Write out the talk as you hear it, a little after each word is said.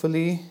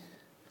Hopefully,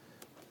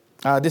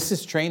 this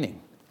is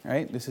training,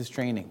 right? This is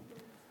training.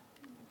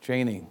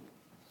 Training.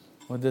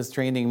 What does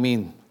training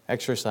mean?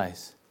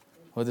 Exercise.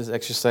 What does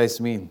exercise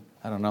mean?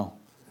 I don't know.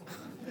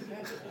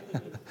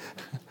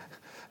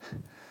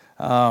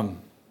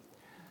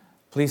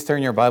 Please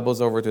turn your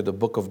Bibles over to the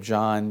book of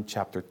John,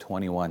 chapter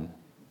 21.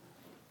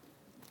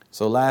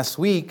 So last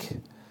week,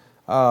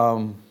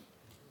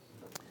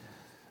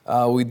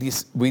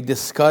 we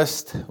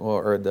discussed,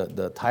 or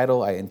the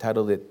title, I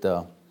entitled it,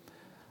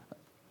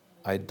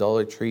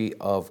 Idolatry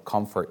of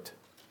Comfort.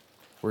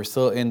 We're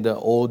still in the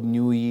Old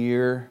New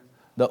Year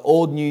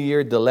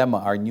dilemma,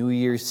 our New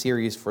Year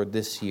series for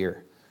this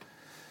year.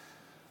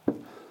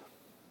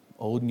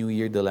 Old New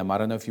Year dilemma. I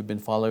don't know if you've been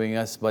following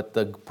us, but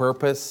the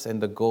purpose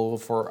and the goal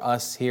for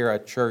us here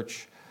at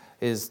church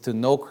is to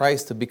know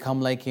Christ, to become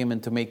like Him,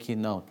 and to make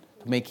Him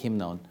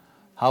known.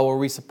 How are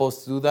we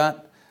supposed to do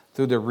that?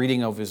 Through the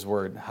reading of His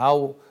Word.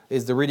 How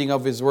is the reading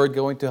of His Word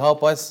going to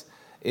help us?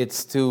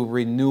 It's to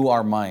renew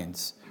our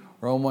minds.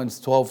 Romans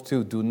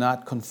 12:2, do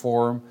not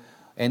conform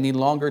any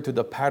longer to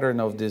the pattern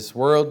of this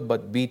world,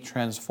 but be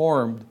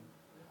transformed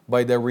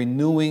by the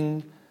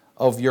renewing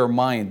of your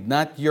mind.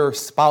 Not your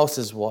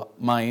spouse's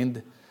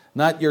mind,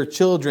 not your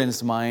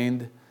children's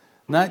mind,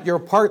 not your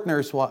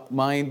partner's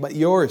mind, but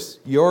yours,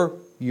 your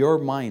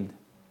mind.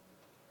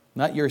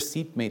 Not your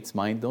seatmate's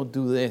mind. Don't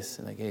do this.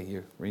 Like, hey,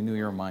 you renew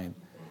your mind.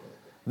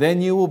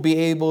 Then you will be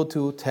able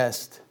to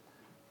test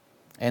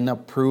and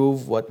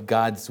approve what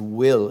God's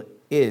will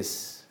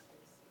is.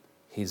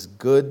 His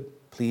good,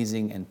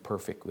 pleasing, and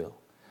perfect will.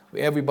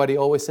 Everybody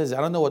always says,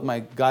 I don't know what my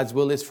God's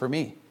will is for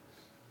me.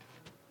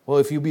 Well,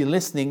 if you've been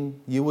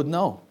listening, you would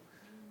know.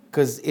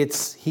 Because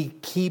He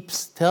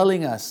keeps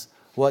telling us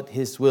what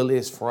His will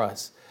is for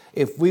us.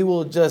 If we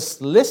will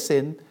just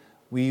listen,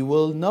 we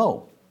will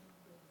know.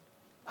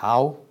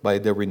 How? By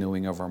the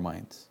renewing of our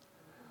minds.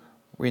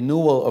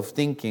 Renewal of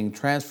thinking,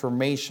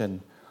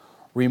 transformation,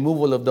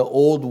 removal of the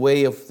old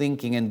way of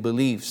thinking and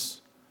beliefs.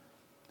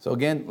 So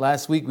again,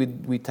 last week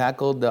we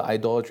tackled the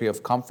idolatry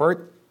of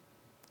comfort,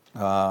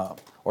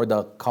 or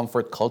the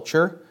comfort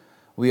culture.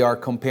 We are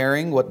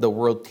comparing what the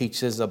world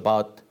teaches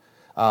about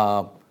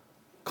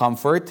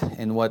comfort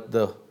and what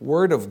the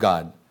Word of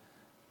God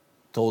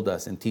told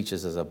us and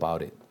teaches us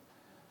about it.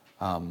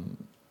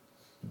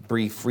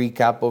 Brief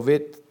recap of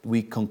it,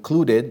 we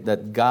concluded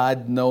that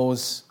God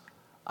knows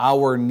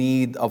our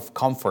need of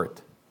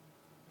comfort.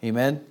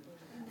 Amen?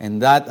 And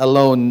that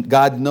alone,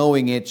 God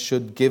knowing it,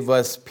 should give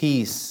us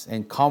peace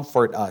and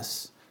comfort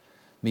us,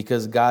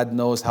 because God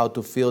knows how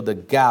to fill the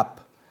gap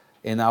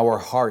in our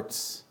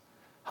hearts,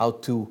 how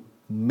to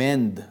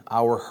mend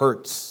our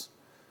hurts.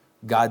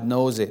 God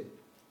knows it.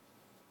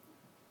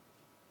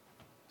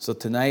 So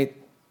tonight,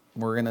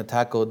 we're going to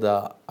tackle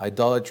the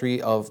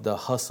idolatry of the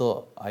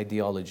hustle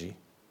ideology.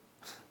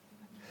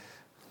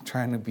 I'm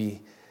trying to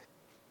be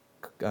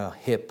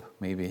hip,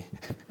 maybe.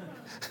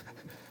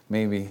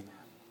 Maybe.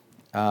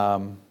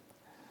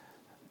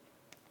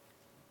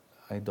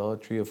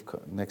 Idolatry of...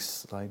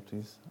 Next slide,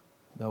 please.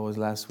 That was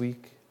last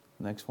week.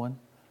 Next one.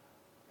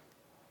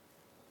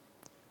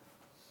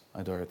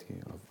 Idolatry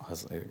of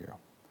hustle. There you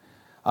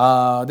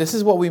go. This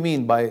is what we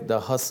mean by the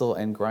hustle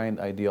and grind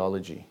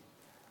ideology.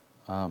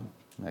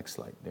 Next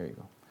slide. There you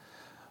go.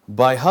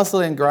 By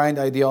hustle and grind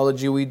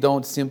ideology, we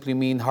don't simply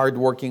mean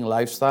hardworking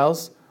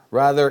lifestyles.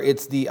 Rather,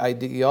 it's the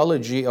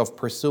ideology of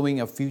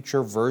pursuing a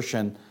future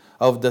version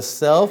of the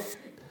self,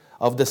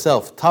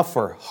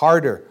 tougher,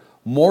 harder,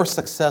 more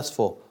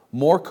successful,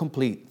 more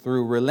complete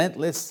through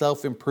relentless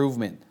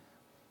self-improvement.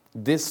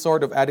 This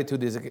sort of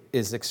attitude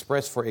is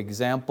expressed, for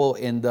example,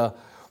 in the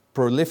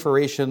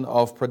proliferation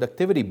of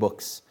productivity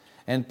books,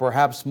 and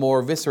perhaps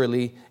more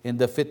viscerally in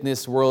the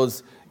fitness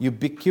world's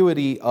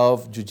ubiquity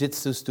of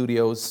jiu-jitsu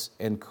studios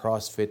and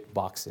CrossFit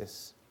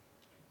boxes.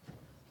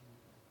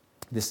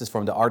 This is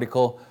from the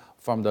article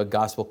from the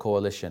Gospel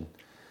Coalition.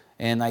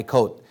 And I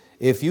quote,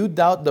 if you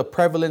doubt the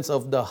prevalence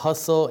of the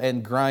hustle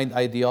and grind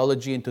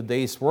ideology in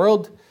today's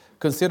world,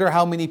 consider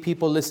how many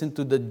people listen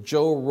to the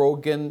Joe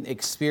Rogan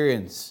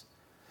Experience.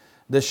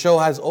 The show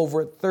has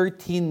over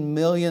 13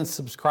 million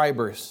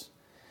subscribers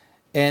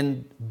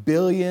and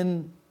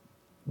billions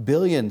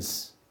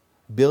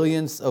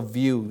of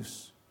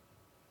views.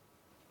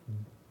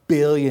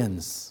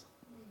 Billions.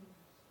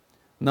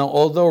 Now,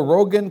 although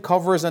Rogan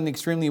covers an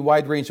extremely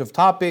wide range of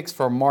topics,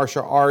 from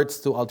martial arts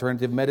to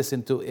alternative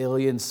medicine to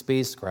alien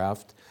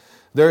spacecraft,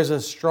 there's a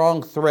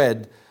strong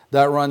thread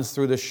that runs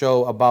through the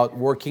show about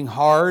working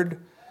hard,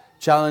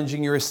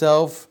 challenging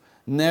yourself,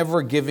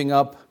 never giving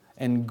up,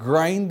 and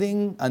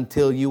grinding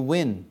until you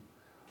win.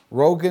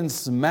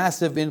 Rogan's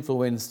massive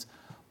influence,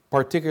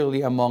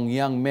 particularly among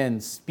young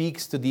men,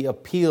 speaks to the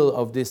appeal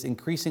of this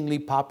increasingly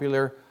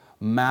popular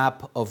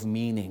map of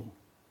meaning.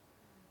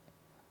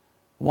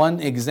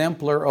 One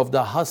exemplar of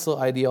the hustle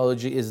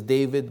ideology is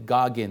David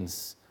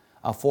Goggins,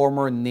 a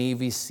former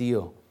Navy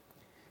SEAL.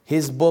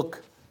 His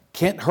book,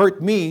 Can't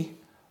Hurt Me,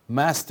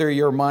 Master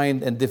Your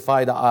Mind and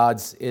Defy the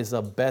Odds, is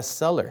a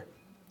bestseller.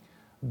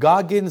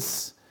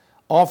 Goggins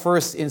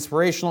offers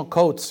inspirational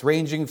quotes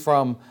ranging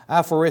from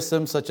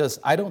aphorisms such as,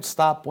 "I don't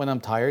stop when I'm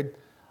tired,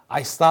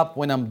 I stop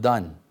when I'm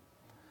done,"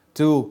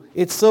 to,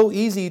 "It's so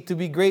easy to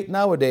be great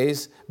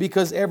nowadays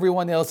because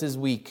everyone else is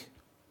weak."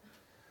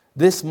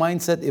 This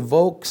mindset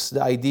evokes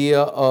the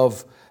idea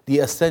of the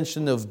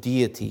ascension of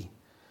deity,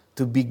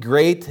 to be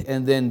great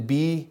and then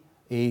be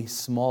a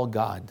small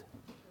God.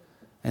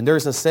 And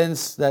there's a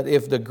sense that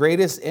if the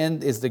greatest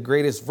end is the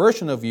greatest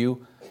version of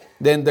you,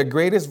 then the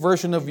greatest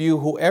version of you,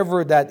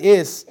 whoever that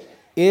is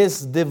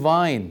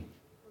divine.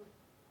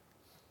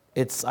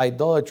 It's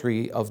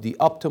idolatry of the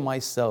up to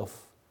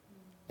myself,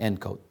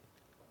 end quote.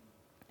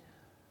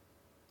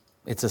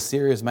 It's a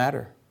serious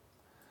matter.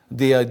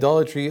 The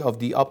idolatry of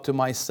the up to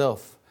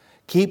myself.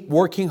 Keep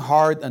working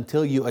hard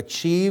until you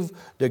achieve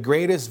the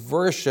greatest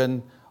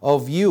version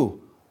of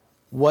you,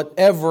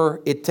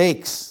 whatever it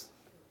takes.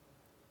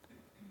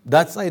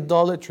 That's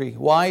idolatry.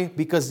 Why?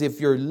 Because if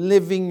you're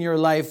living your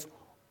life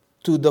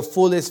to the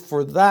fullest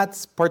for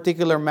that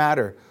particular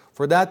matter,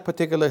 for that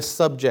particular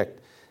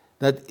subject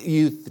that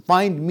you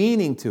find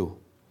meaning to,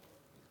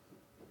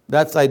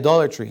 that's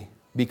idolatry.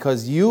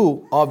 Because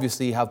you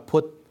obviously have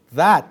put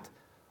that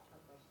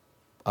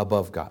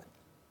above God.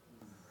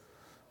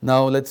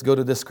 Now let's go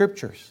to the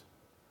scriptures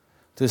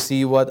to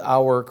see what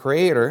our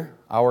Creator,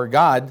 our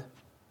God,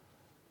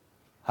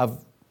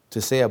 have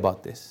to say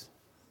about this.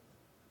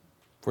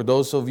 For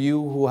those of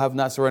you who have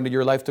not surrendered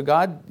your life to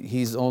God,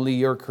 He's only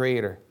your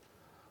Creator.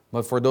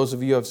 But for those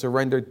of you who have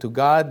surrendered to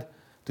God,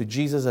 to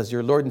Jesus as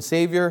your Lord and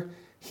Savior,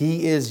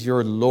 He is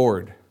your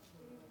Lord.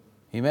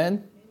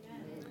 Amen?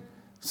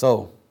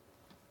 So,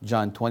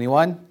 John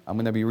 21, I'm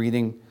going to be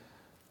reading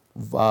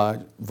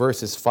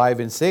verses 5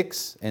 and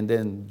 6, and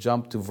then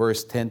jump to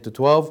verse 10 to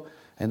 12,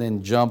 and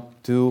then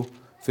jump to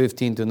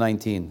 15 to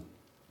 19.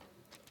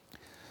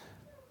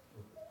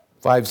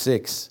 5,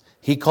 6.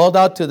 He called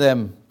out to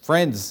them,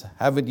 "Friends,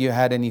 haven't you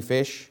had any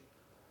fish?"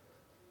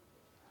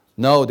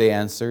 "No," they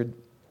answered.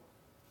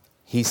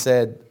 He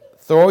said,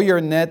 "Throw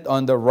your net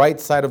on the right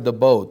side of the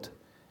boat,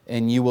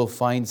 and you will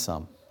find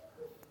some."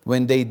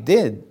 When they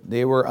did,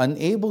 they were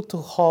unable to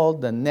haul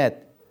the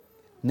net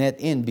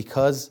in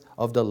because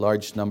of the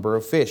large number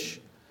of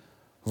fish.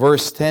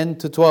 Verse 10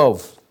 to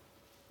 12.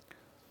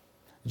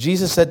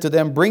 Jesus said to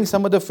them, "Bring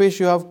some of the fish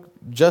you have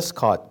just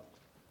caught."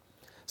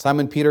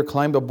 Simon Peter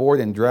climbed aboard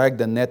and dragged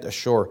the net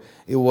ashore.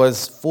 It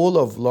was full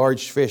of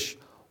large fish,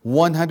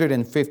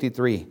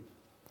 153.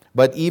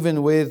 But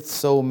even with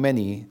so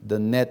many, the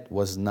net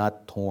was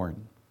not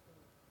torn.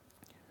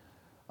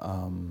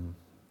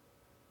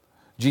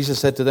 Jesus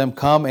said to them,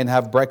 "Come and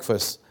have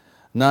breakfast."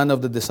 None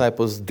of the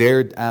disciples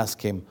dared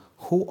ask him,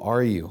 "Who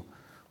are you?"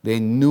 They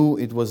knew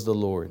it was the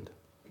Lord.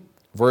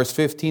 Verse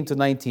 15 to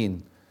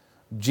 19.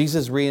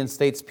 Jesus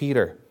reinstates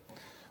Peter.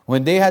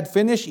 When they had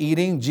finished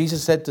eating,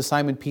 Jesus said to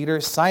Simon Peter,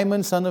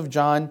 "Simon, son of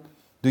John,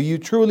 do you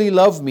truly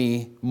love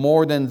me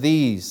more than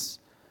these?"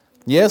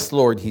 "Yes,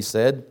 Lord," he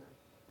said.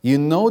 "You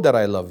know that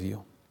I love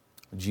you."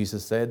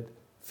 Jesus said,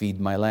 "Feed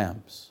my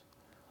lambs."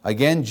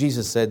 Again,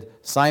 Jesus said,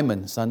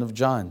 "Simon, son of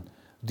John,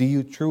 do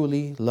you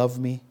truly love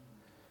me?"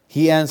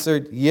 He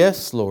answered,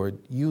 "Yes, Lord,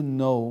 you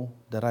know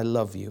that I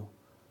love you."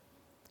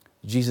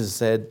 Jesus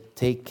said,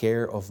 "Take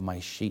care of my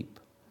sheep."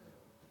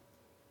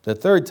 The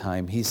third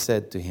time he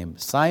said to him,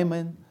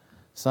 "Simon,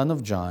 son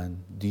of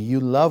John, do you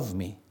love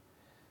me?"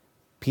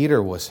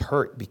 Peter was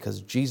hurt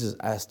because Jesus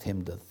asked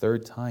him the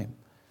third time,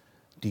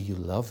 "Do you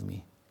love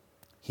me?"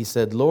 He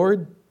said,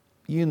 "Lord,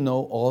 you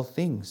know all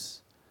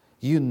things.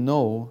 You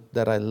know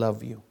that I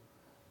love you."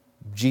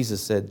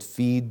 Jesus said,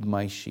 "Feed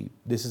my sheep."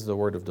 This is the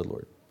word of the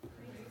Lord.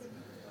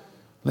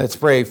 Let's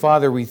pray.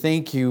 Father, we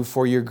thank you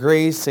for your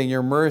grace and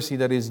your mercy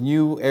that is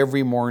new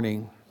every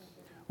morning.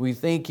 We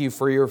thank you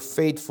for your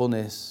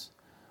faithfulness.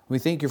 We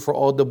thank you for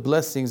all the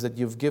blessings that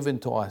you've given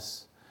to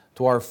us,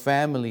 to our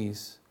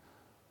families,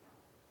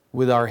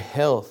 with our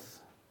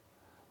health,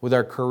 with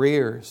our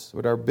careers,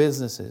 with our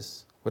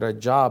businesses, with our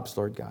jobs,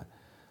 Lord God.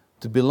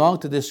 To belong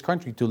to this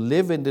country, to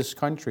live in this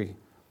country.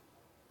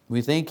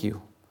 We thank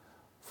you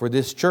for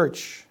this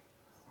church.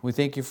 We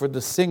thank you for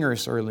the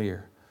singers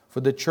earlier, for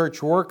the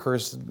church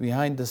workers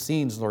behind the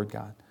scenes, Lord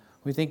God.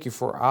 We thank you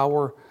for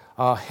our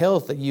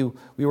health, that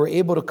we were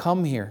able to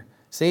come here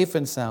safe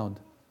and sound.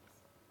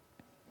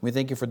 We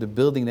thank you for the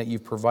building that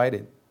you've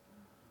provided.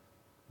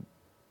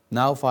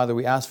 Now, Father,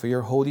 we ask for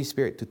your Holy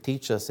Spirit to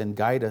teach us and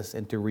guide us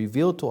and to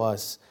reveal to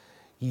us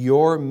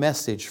your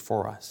message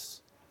for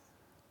us.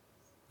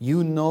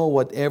 You know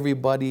what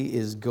everybody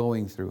is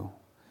going through.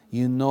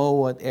 You know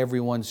what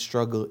everyone's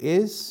struggle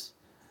is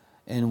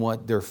and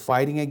what they're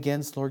fighting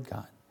against, Lord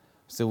God.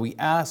 So we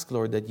ask,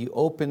 Lord, that you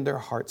open their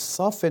hearts,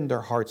 soften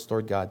their hearts,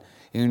 Lord God,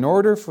 in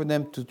order for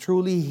them to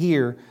truly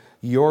hear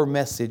your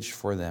message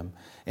for them.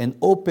 And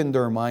open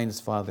their minds,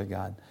 Father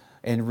God,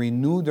 and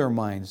renew their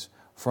minds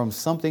from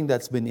something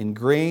that's been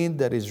ingrained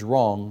that is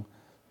wrong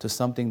to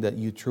something that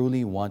you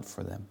truly want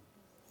for them.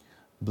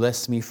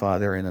 Bless me,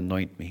 Father, and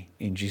anoint me.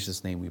 In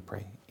Jesus' name we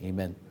pray.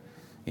 Amen.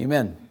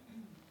 Amen.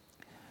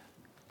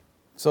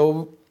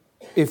 So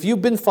if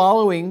you've been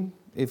following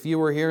If you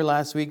were here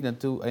last week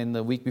and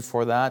the week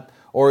before that,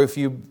 or if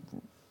you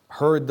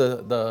heard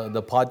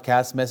the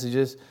podcast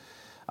messages,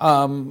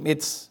 I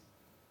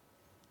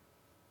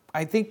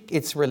think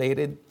it's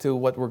related to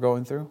what we're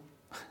going through.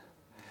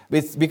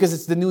 It's because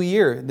it's the new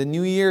year. The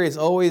new year is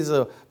always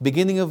a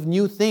beginning of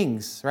new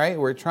things, right?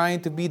 We're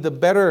trying to be the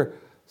better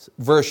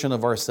version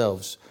of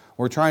ourselves.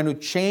 We're trying to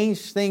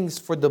change things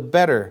for the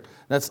better.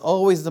 That's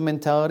always the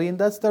mentality, and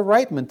that's the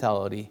right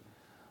mentality.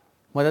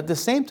 But at the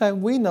same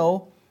time, we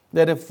know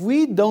that if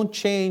we don't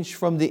change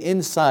from the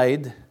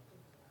inside,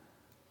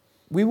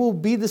 we will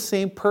be the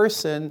same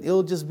person.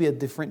 It'll just be a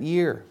different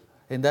year.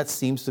 And that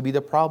seems to be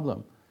the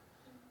problem.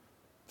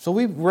 So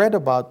we've read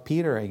about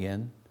Peter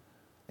again.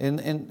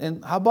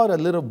 And how about a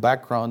little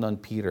background on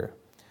Peter?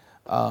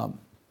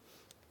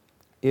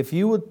 If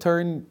you would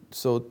turn,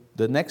 so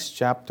the next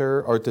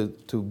chapter, or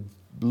to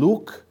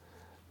Luke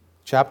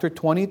chapter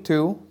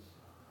 22,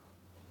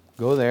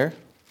 go there.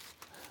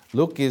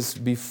 Luke is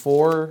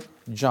before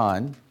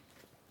John.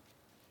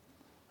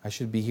 I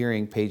should be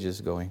hearing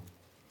pages going.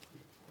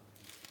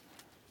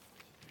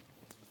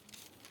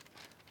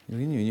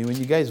 When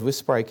you guys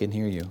whisper, I can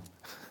hear you.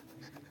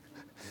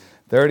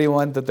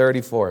 31 to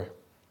 34.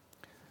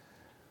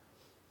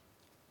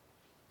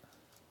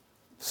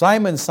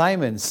 Simon,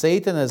 Simon,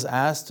 Satan has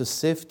asked to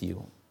sift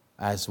you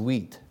as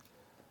wheat.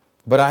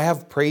 But I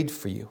have prayed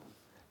for you,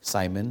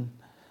 Simon,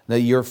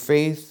 that your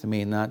faith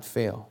may not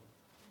fail.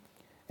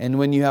 And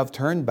when you have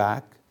turned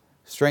back,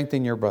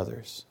 strengthen your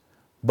brothers.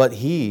 But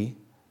he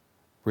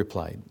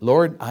replied,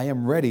 Lord, I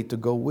am ready to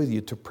go with you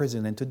to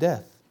prison and to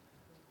death.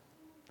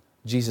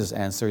 Jesus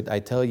answered, I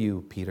tell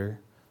you, Peter,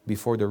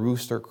 before the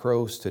rooster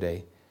crows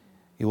today,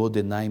 you will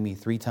deny me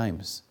 3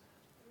 times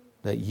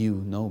that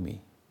you know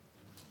me.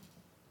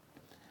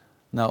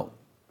 Now,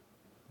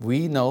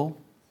 we know,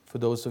 for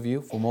those of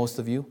you, for most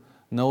of you,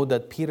 know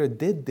that Peter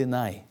did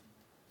deny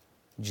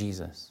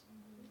Jesus.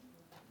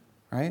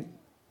 Right?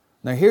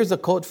 Now, here's a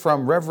quote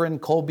from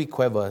Reverend Colby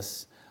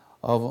Cuevas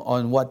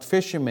on what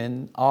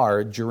fishermen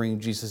are during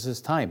Jesus'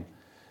 time.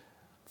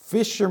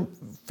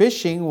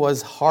 Fishing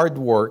was hard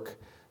work,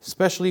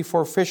 especially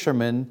for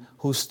fishermen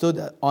who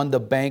stood on the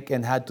bank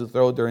and had to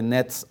throw their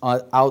nets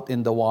out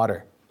in the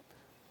water.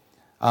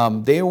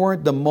 They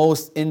weren't the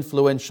most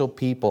influential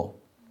people.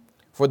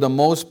 For the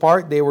most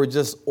part, they were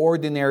just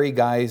ordinary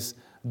guys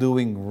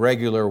doing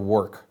regular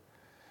work.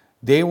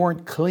 They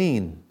weren't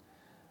clean.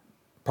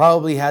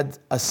 Probably had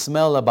a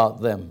smell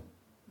about them.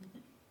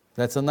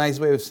 That's a nice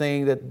way of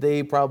saying that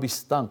they probably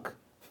stunk.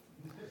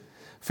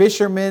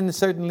 Fishermen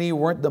certainly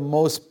weren't the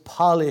most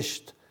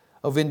polished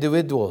of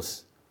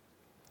individuals.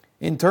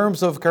 In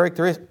terms of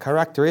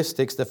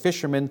characteristics, the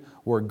fishermen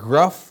were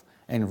gruff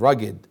and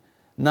rugged,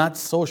 not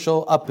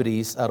social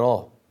uppities at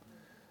all.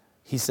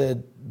 He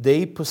said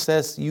they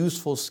possessed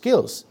useful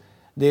skills.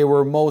 They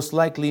were most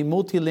likely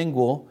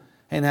multilingual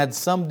and had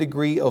some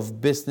degree of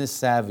business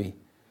savvy.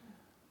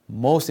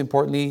 Most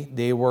importantly,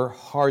 they were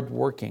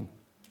hardworking.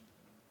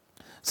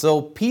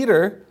 So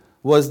Peter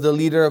was the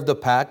leader of the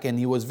pack, and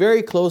he was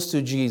very close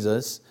to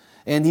Jesus,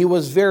 and he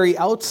was very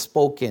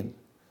outspoken,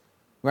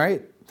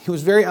 right? He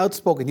was very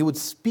outspoken. He would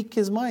speak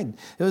his mind.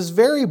 He was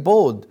very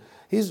bold.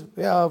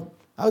 I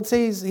would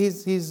say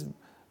he's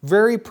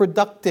very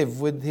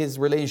productive with his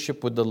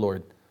relationship with the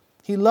Lord.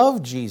 He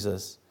loved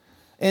Jesus.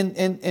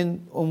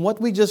 And on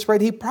what we just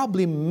read, he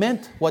probably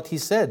meant what he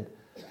said,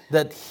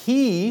 that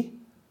he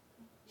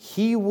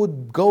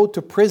would go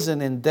to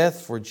prison and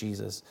death for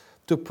Jesus,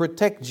 to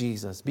protect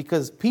Jesus,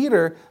 because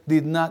Peter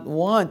did not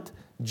want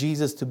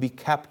Jesus to be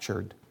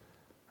captured,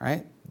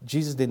 right?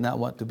 Jesus did not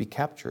want to be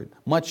captured,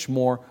 much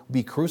more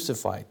be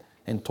crucified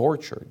and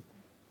tortured.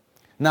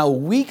 Now,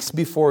 weeks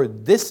before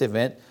this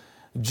event,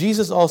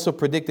 Jesus also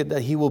predicted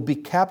that he will be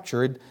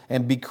captured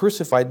and be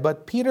crucified,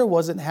 but Peter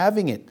wasn't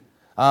having it.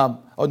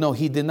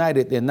 He denied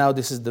it, and now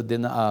this is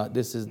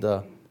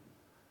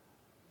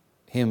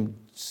him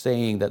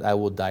saying that I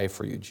will die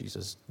for you,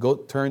 Jesus.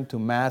 Turn to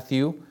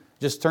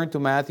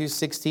Matthew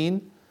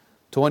 16,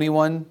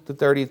 21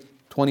 to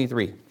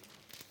 23.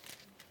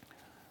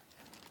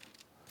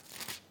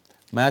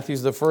 Matthew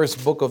is the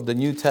first book of the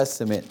New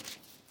Testament.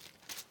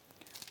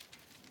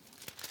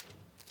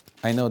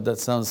 I know that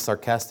sounds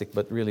sarcastic,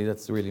 but really,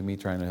 that's really me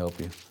trying to help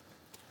you.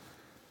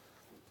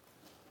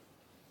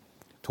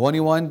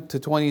 21 to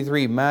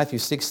 23, Matthew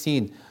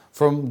 16.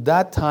 From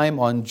that time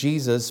on,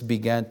 Jesus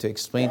began to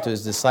explain to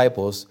his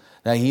disciples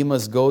that he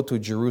must go to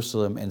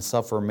Jerusalem and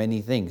suffer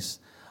many things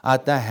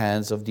at the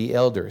hands of the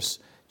elders,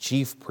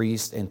 chief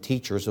priests, and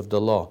teachers of the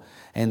law,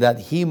 and that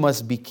he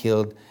must be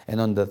killed and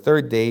on the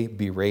 3rd day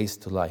be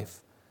raised to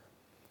life.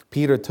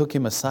 Peter took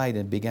him aside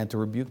and began to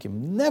rebuke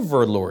him.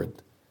 Never,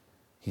 Lord,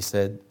 he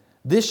said.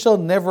 This shall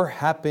never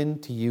happen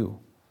to you.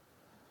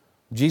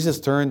 Jesus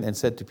turned and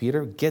said to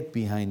Peter, Get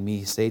behind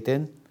me,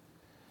 Satan.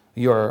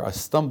 You are a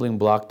stumbling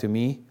block to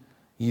me.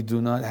 You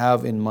do not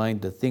have in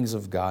mind the things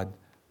of God,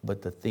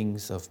 but the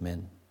things of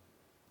men.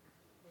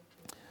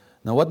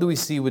 Now, what do we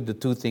see with the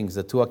two things,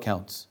 the two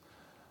accounts,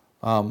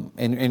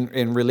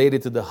 and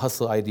related to the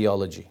hustle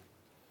ideology?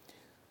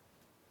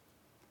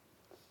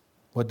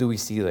 What do we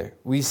see there?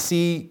 We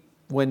see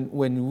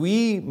when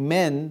we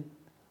men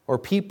or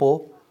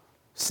people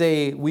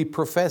say we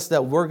profess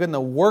that we're going to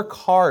work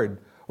hard,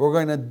 we're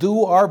going to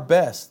do our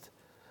best,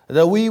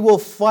 that we will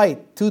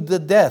fight to the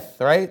death,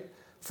 right,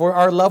 for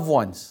our loved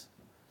ones.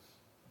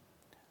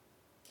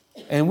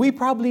 And we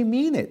probably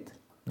mean it.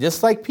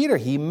 Just like Peter,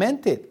 he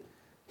meant it.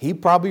 He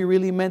probably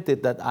really meant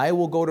it, that I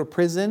will go to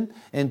prison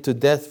and to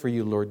death for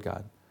you, Lord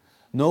God.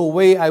 No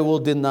way I will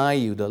deny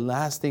you. The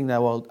last thing that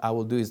I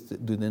will do is to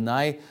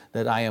deny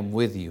that I am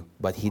with you.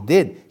 But he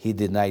did. He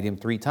denied him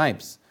 3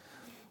 times.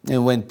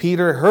 And when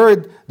Peter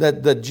heard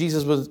that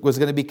Jesus was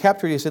going to be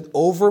captured, he said,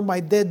 over my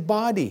dead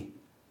body.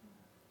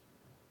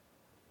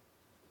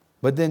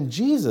 But then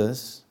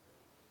Jesus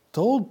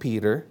told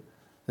Peter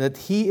that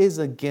he is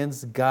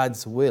against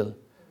God's will.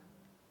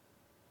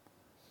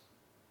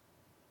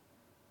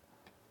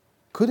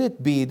 Could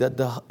it be that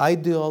the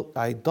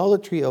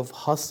idolatry of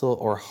hustle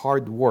or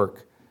hard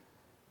work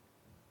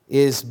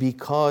is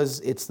because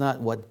it's not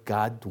what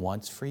God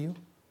wants for you?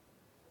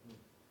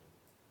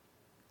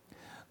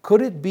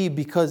 Could it be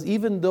because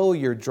even though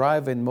your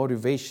drive and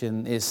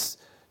motivation is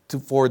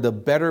for the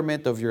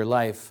betterment of your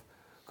life,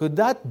 could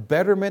that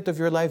betterment of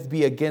your life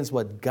be against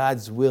what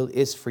God's will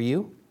is for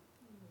you?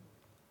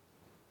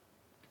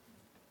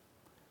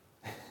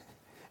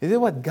 Is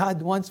it what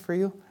God wants for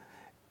you?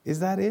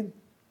 Is that it?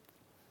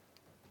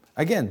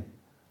 Again,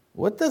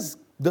 what does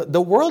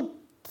the world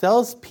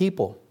tells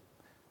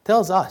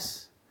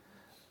us,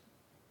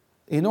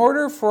 in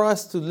order for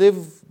us to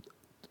live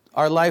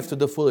our life to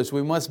the fullest,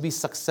 we must be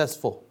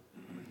successful.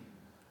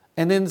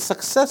 And then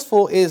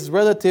successful is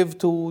relative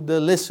to the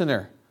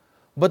listener.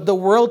 But the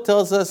world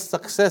tells us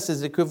success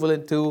is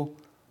equivalent to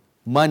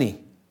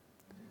money.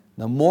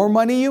 The more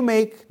money you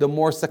make, the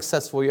more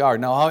successful you are.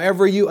 Now,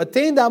 however you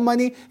attain that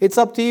money, it's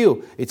up to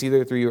you. It's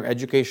either through your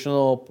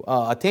educational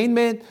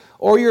attainment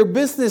or your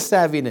business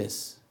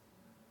savviness.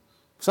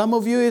 Some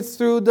of you, it's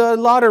through the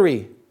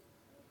lottery.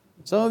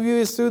 Some of you,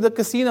 it's through the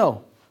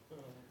casino.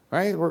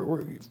 Right?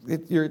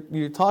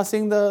 You're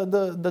tossing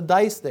the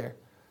dice there.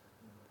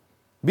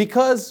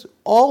 Because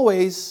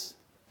always,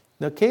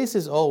 the case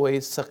is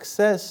always,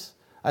 success,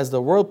 as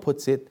the world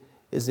puts it,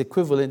 is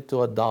equivalent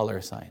to a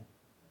dollar sign.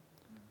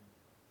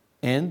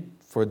 And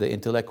for the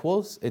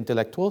intellectuals,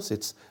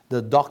 it's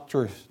the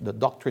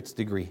doctorate's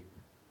degree,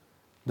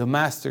 the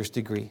master's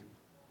degree,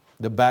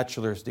 the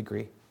bachelor's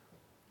degree.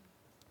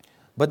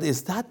 But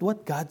is that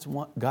what God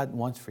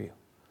wants for you?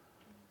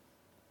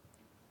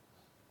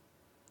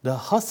 The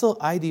hustle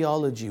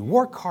ideology,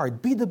 work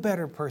hard, be the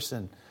better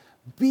person,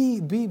 be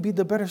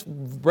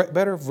the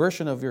better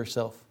version of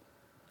yourself.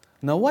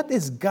 Now, what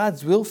is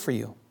God's will for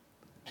you?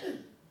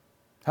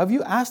 Have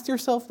you asked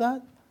yourself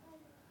that?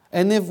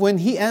 And if when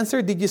He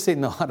answered, did you say,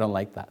 no, I don't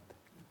like that?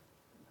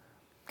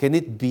 Can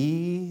it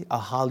be a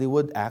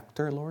Hollywood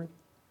actor, Lord?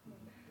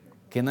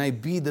 Can I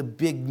be the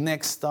big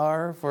next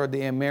star for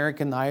the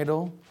American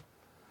Idol?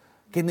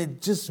 Can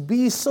it just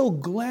be so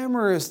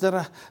glamorous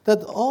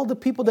that all the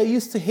people that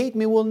used to hate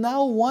me will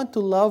now want to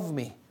love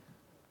me?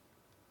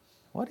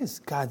 What is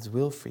God's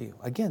will for you?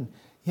 Again,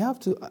 you have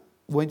to,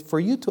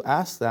 for you to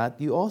ask that,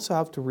 you also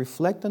have to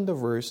reflect on the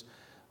verse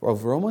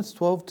of Romans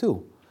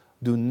 12:2.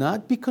 Do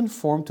not be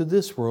conformed to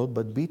this world,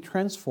 but be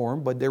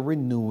transformed by the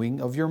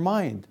renewing of your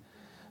mind,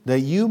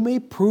 that you may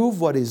prove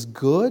what is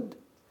good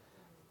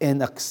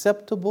and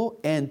acceptable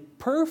and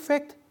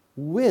perfect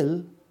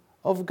will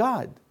of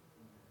God.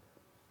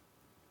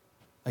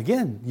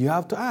 Again, you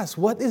have to ask,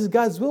 what is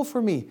God's will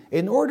for me?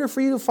 In order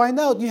for you to find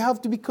out, you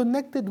have to be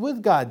connected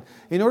with God.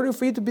 In order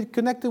for you to be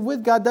connected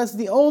with God, that's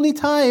the only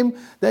time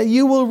that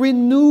you will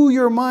renew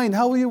your mind.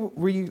 How will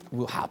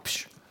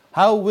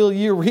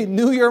you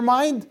renew your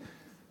mind?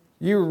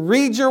 You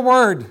read your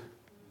word.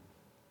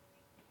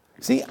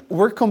 See,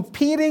 we're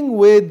competing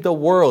with the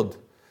world.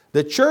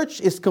 The church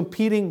is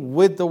competing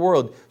with the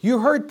world. You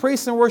heard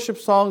praise and worship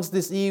songs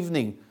this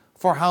evening.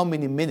 For how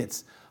many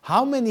minutes?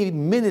 How many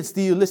minutes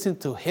do you listen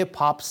to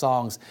hip-hop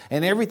songs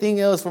and everything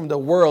else from the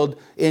world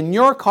in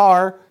your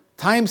car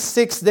times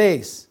 6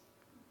 days?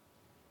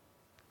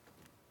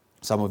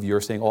 Some of you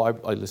are saying, oh,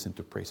 I listen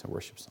to praise and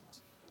worship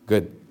songs.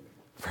 Good.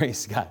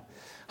 Praise God.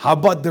 How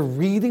about the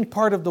reading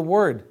part of the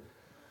word?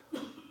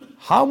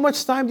 How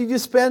much time did you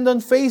spend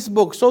on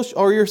Facebook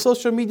or your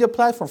social media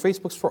platform?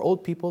 Facebook's for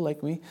old people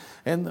like me.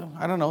 And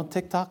I don't know,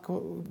 TikTok.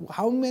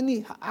 How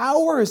many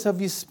hours have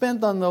you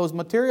spent on those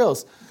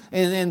materials?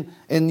 And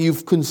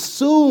you've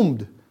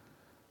consumed.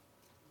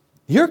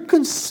 You're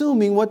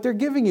consuming what they're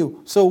giving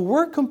you. So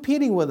we're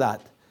competing with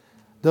that.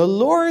 The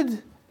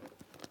Lord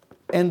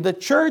and the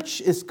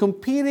church is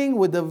competing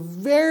with a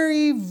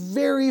very,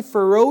 very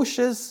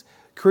ferocious,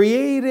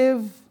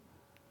 creative,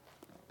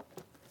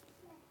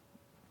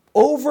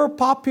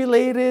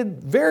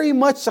 overpopulated, very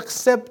much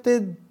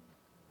accepted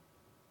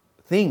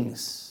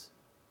things.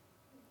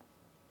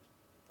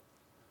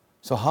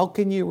 So how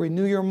can you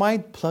renew your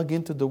mind? Plug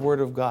into the Word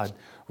of God.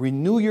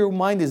 Renew your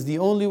mind is the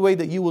only way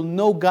that you will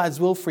know God's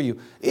will for you.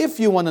 If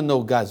you want to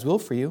know God's will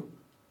for you.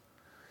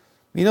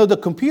 You know, the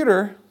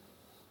computer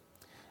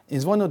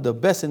is one of the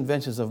best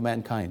inventions of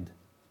mankind,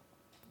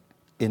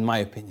 in my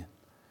opinion.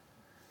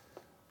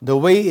 The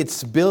way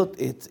it's built,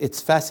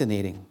 it's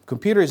fascinating.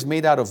 Computer is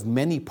made out of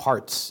many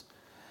parts.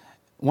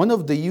 One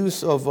of the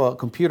use of a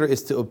computer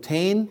is to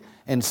obtain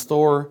and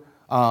store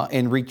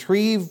and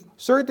retrieve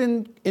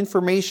certain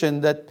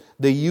information that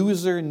the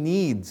user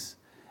needs.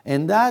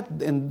 And that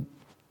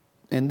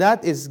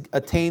is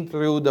attained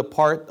through the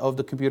part of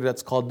the computer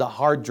that's called the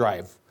hard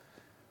drive.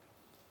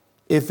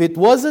 If it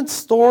wasn't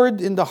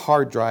stored in the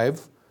hard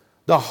drive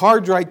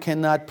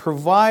cannot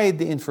provide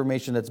the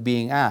information that's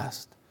being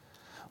asked.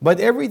 But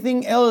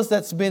everything else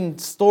that's been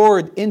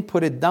stored,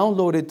 inputted,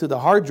 downloaded to the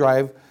hard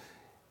drive,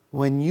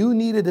 when you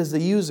need it as a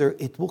user,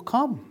 it will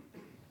come.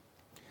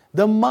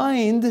 The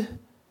mind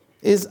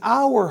is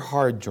our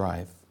hard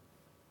drive.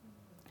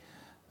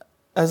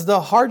 As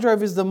the hard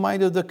drive is the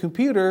mind of the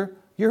computer,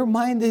 your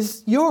mind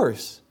is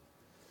yours.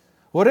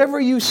 Whatever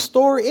you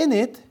store in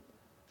it,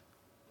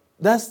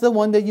 that's the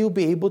one that you'll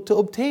be able to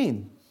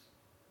obtain.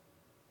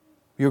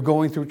 You're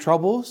going through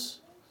troubles.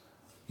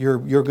 You're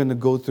going to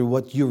go through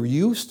what you're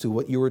used to,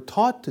 what you were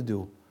taught to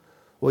do,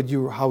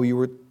 how you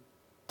were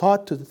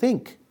taught to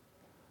think,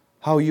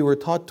 how you were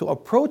taught to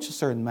approach a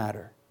certain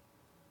matter.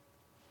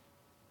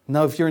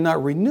 Now, if you're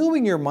not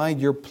renewing your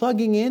mind, you're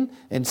plugging in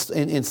and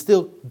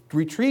still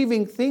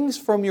retrieving things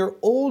from your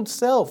old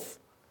self,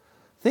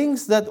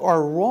 things that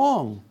are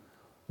wrong,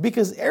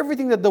 because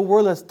everything that the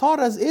world has taught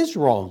us is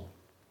wrong.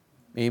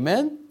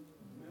 Amen?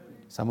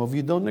 Some of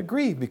you don't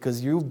agree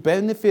because you've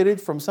benefited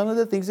from some of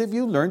the things that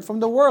you learned from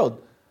the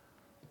world.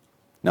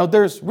 Now,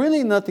 there's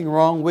really nothing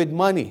wrong with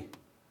money.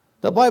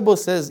 The Bible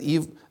says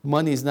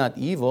money is not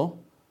evil.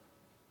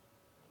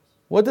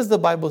 What does the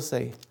Bible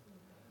say?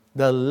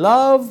 The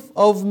love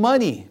of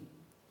money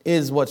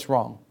is what's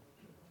wrong.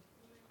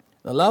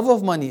 The love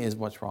of money is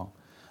what's wrong.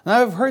 And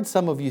I've heard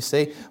some of you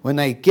say, when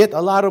I get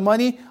a lot of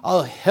money,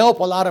 I'll help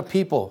a lot of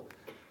people.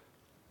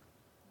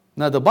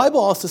 Now, the Bible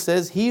also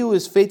says, he who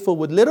is faithful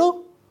with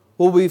little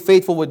will be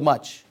faithful with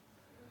much.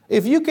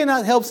 If you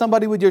cannot help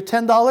somebody with your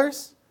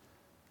 $10,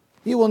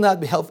 you will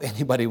not help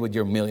anybody with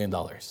your $1 million.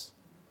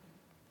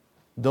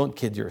 Don't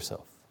kid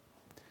yourself.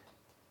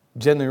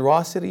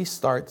 Generosity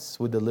starts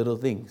with the little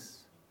things.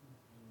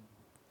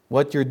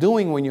 What you're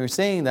doing when you're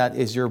saying that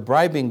is you're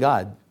bribing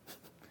God.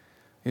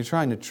 You're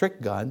trying to trick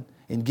God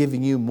in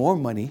giving you more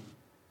money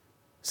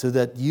so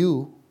that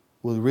you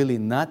will really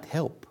not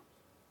help.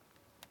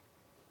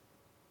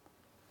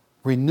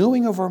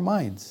 Renewing of our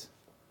minds.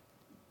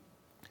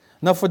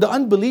 Now, for the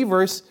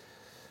unbelievers,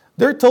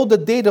 they're told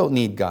that they don't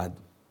need God.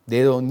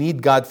 They don't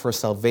need God for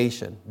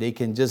salvation. They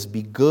can just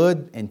be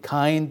good and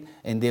kind,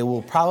 and they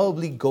will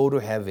probably go to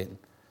heaven.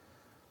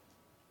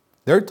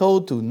 They're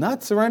told to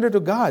not surrender to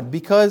God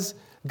because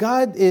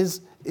God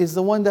is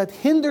the one that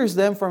hinders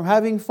them from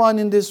having fun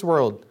in this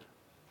world.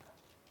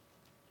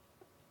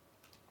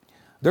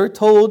 They're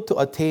told to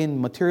attain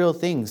material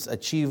things,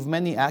 achieve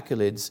many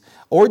accolades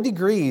or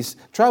degrees,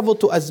 travel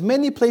to as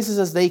many places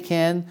as they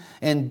can,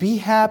 and be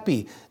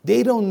happy.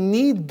 They don't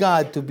need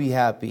God to be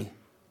happy.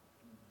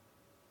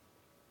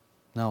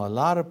 Now, a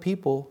lot of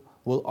people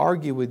will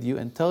argue with you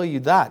and tell you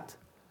that.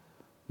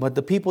 But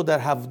the people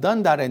that have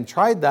done that and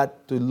tried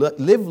that to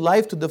live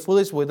life to the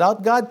fullest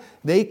without God,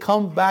 they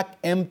come back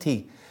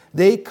empty.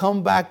 They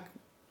come back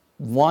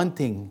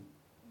wanting.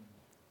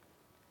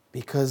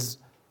 Because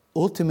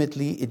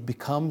ultimately it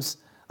becomes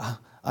an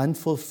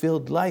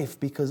unfulfilled life,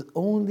 because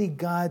only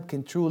God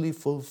can truly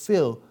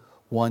fulfill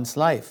one's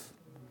life.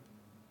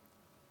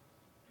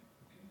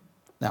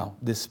 Now,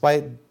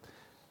 despite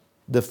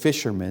the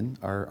fishermen,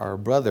 our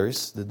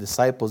brothers, the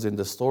disciples in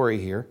the story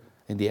here,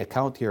 in the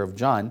account here of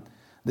John,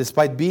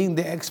 despite being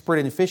the expert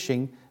in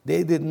fishing,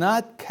 they did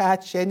not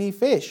catch any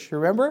fish.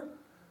 Remember?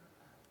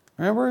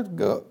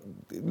 Go,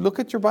 look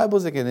at your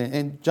Bibles again.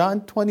 In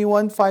John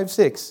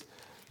 21:5-6,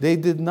 they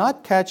did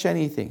not catch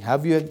anything.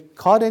 Have you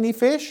caught any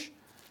fish?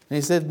 And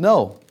he said,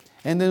 no.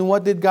 And then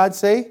what did God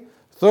say?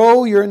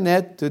 Throw your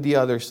net to the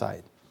other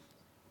side.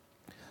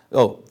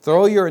 Oh,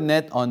 throw your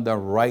net on the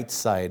right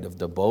side of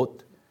the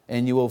boat,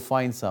 and you will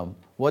find some.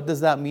 What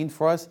does that mean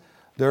for us?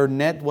 Their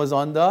net was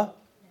on the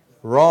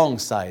wrong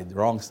side,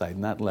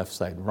 not left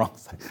side, wrong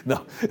side.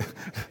 No.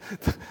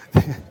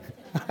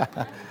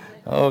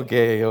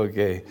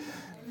 Okay.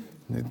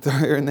 Throw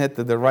your net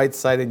to the right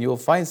side and you will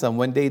find some.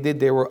 When they did,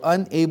 they were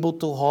unable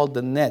to haul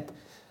the net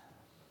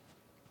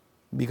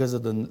because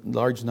of the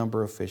large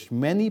number of fish.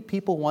 Many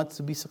people want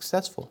to be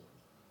successful.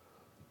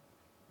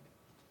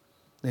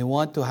 They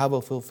want to have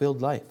a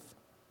fulfilled life.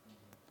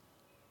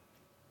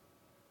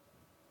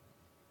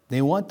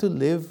 They want to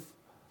live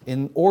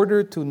in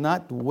order to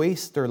not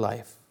waste their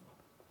life.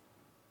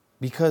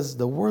 Because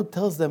the world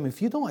tells them,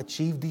 if you don't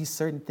achieve these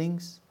certain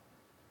things,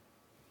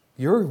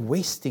 you're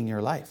wasting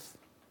your life.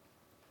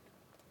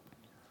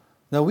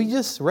 Now, we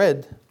just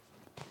read,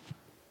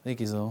 thank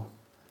you, Zoe.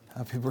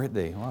 Happy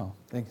birthday. Wow,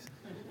 thanks.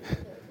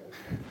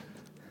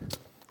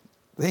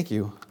 Thank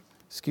you.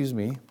 Excuse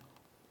me.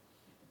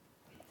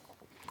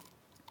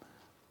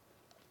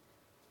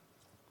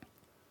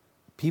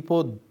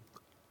 People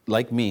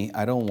like me,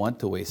 I don't want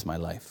to waste my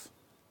life.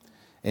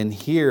 And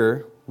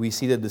here we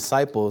see the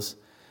disciples,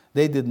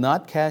 they did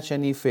not catch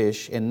any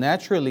fish, and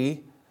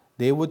naturally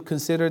they would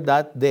consider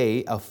that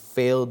day a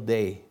failed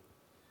day,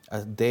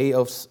 a day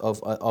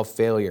of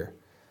failure.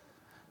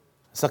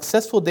 A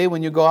successful day,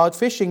 when you go out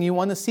fishing, you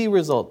want to see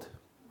result,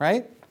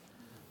 right?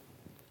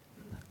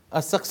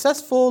 A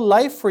successful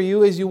life for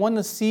you is you want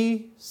to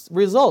see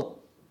result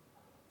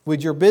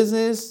with your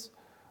business,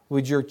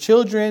 with your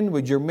children,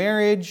 with your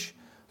marriage.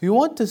 You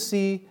want to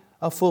see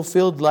a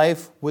fulfilled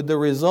life with the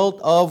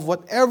result of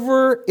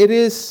whatever it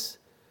is,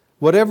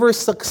 whatever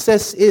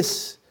success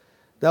is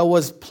that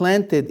was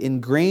planted,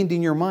 ingrained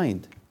in your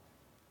mind.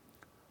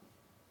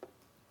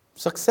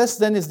 Success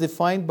then is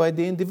defined by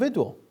the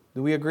individual.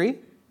 Do we agree?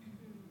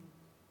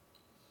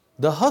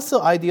 The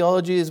hustle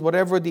ideology is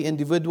whatever the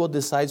individual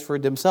decides for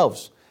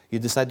themselves. You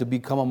decide to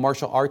become a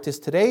martial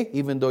artist today,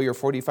 even though you're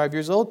 45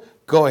 years old,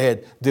 go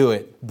ahead, do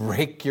it.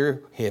 Break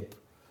your hip.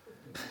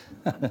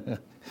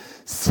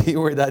 See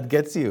where that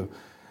gets you.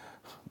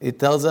 It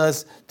tells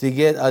us to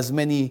get as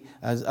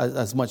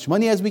much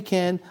money as we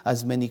can,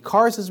 as many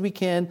cars as we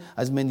can,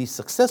 as many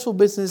successful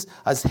business,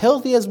 as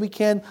healthy as we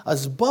can,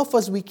 as buff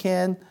as we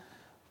can,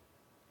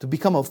 to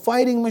become a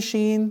fighting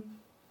machine,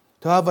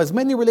 to have as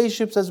many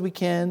relationships as we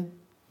can,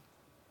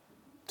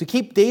 to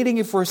keep dating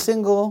if we're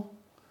single,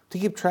 to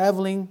keep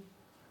traveling.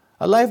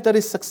 A life that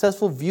is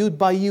successful viewed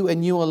by you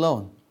and you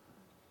alone.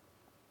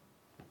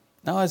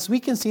 Now, as we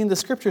can see in the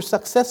scripture,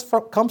 success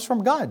comes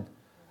from God.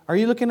 Are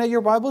you looking at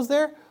your Bibles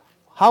there?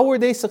 How were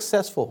they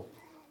successful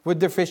with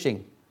their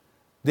fishing?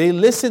 They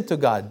listened to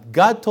God.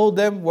 God told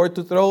them where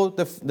to throw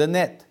the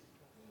net.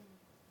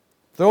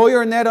 Throw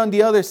your net on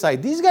the other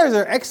side. These guys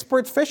are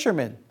expert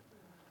fishermen.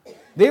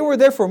 They were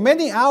there for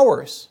many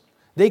hours.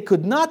 They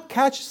could not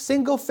catch a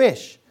single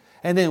fish.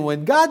 And then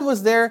when God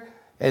was there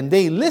and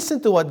they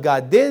listened to what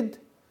God did,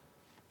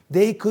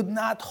 they could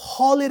not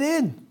haul it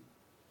in.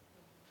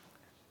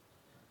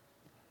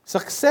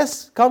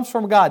 Success comes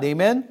from God.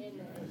 Amen?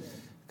 Amen.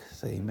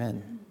 Say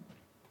amen.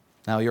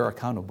 Now you're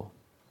accountable.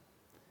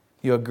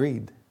 You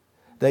agreed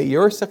that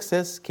your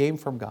success came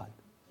from God.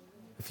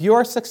 If you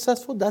are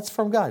successful, that's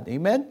from God.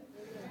 Amen? Amen.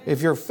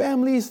 If your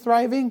family is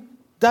thriving,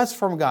 that's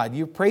from God.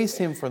 You praise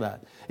Him for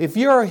that. If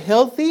you are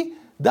healthy,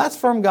 that's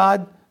from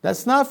God.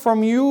 That's not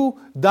from you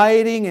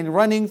dieting and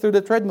running through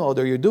the treadmill,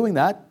 although you're doing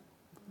that.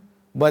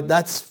 But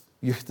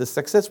the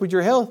success with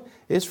your health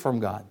is from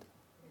God.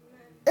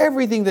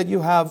 Everything that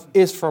you have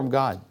is from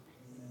God.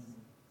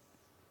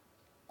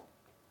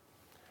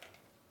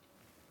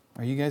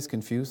 Are you guys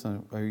confused?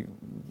 Are you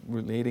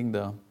relating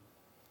the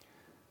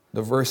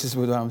verses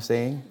with what I'm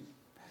saying?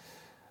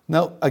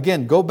 Now,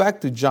 again, go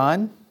back to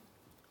John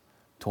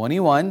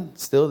 21,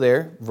 still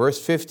there, verse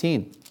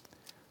 15.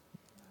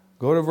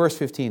 Go to verse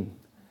 15.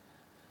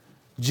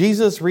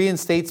 Jesus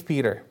reinstates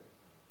Peter.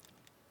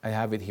 I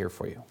have it here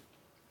for you.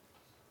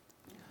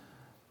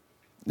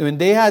 When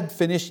they had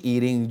finished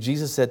eating,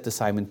 Jesus said to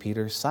Simon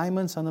Peter,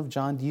 "Simon, son of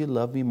John, do you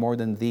love me more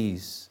than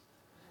these?"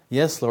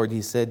 "Yes, Lord,"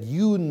 he said,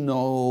 "you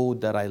know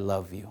that I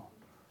love you."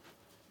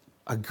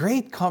 A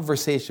great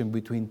conversation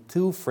between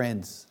two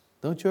friends.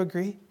 Don't you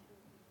agree?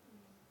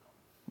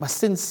 A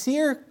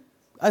sincere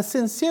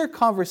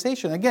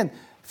conversation. Again,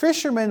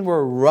 fishermen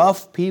were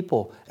rough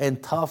people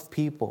and tough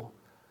people.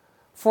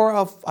 For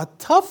a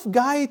tough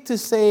guy to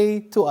say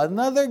to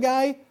another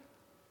guy,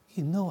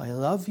 "You know I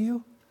love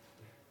you."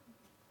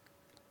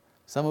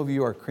 Some of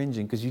you are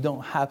cringing because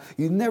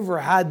you never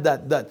had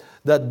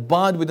that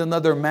bond with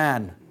another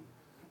man.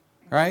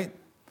 Right?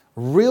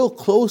 Real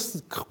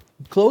close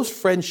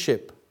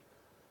friendship.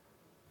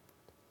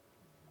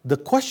 The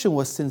question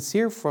was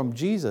sincere from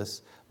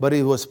Jesus, but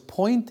it was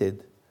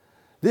pointed.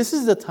 This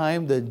is the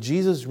time that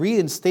Jesus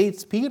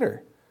reinstates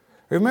Peter.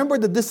 Remember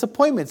the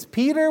disappointments.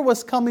 Peter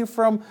was coming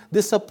from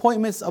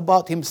disappointments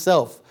about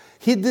himself.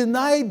 He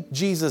denied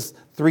Jesus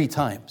 3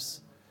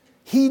 times.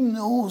 He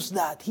knows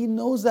that. He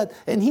knows that.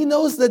 And he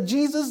knows that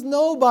Jesus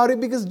knows about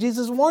it because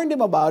Jesus warned him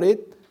about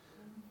it.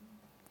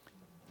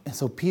 And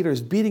so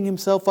Peter's beating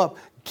himself up.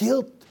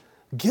 Guilt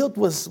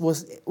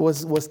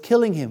was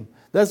killing him.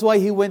 That's why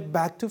he went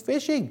back to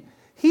fishing.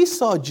 He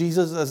saw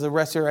Jesus as a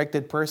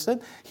resurrected person.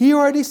 He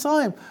already saw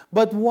him.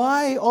 But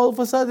why all of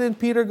a sudden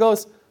Peter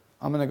goes,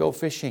 "I'm going to go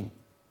fishing"?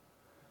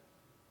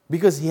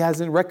 Because he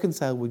hasn't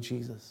reconciled with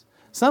Jesus.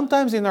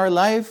 Sometimes in our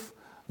life,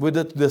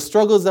 with the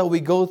struggles that we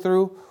go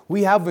through,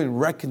 we haven't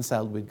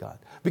reconciled with God.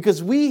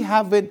 Because we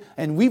haven't,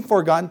 and we've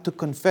forgotten to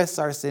confess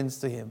our sins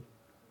to Him.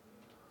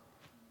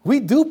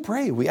 We do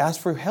pray. We ask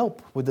for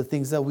help with the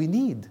things that we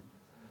need.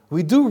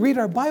 We do read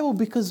our Bible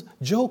because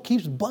Joe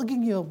keeps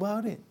bugging you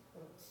about it.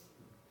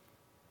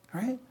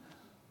 Right?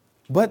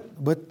 But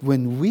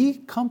when we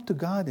come to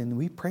God and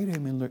we pray to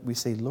Him and we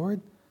say,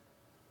 "Lord,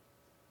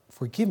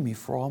 forgive me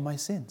for all my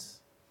sins."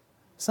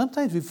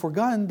 Sometimes we've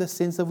forgotten the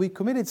sins that we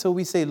committed. So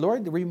we say,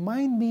 "Lord,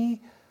 remind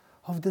me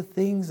of the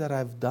things that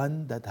I've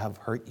done that have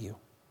hurt you."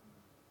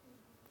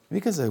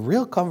 Because a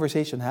real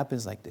conversation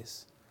happens like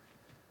this.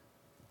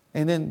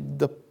 And then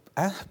the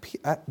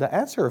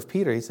answer of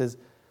Peter, he says,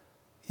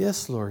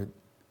 "Yes, Lord,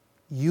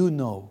 you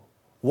know.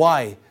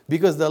 Why?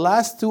 Because the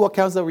last two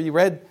accounts that we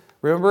read,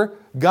 remember,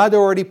 God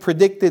already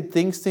predicted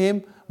things to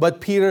him, but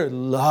Peter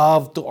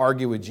loved to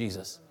argue with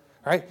Jesus.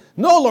 Right?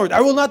 No, Lord,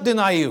 I will not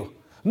deny you.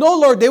 No,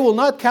 Lord, they will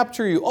not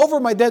capture you. Over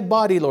my dead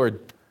body, Lord.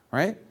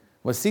 Right?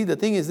 But see, the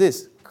thing is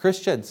this,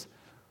 Christians,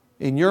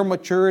 in your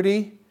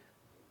maturity,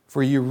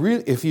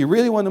 if you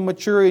really want to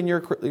mature in your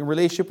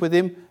relationship with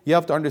him, you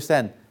have to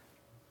understand,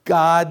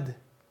 God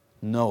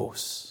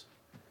knows.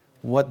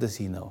 What does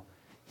he know?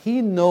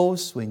 He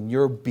knows when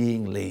you're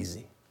being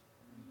lazy.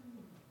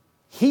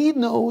 He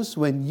knows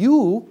when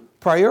you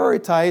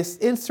prioritize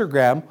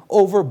Instagram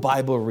over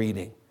Bible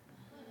reading.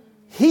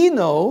 He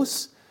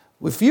knows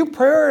if you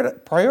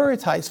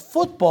prioritize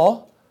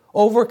football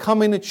over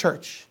coming to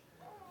church.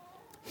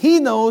 He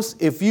knows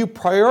if you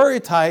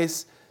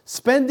prioritize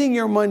spending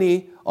your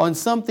money on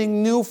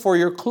something new for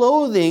your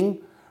clothing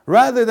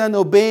rather than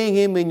obeying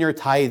him in your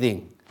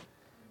tithing.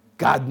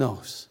 God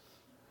knows.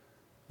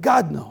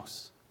 God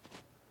knows.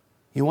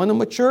 You want to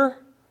mature?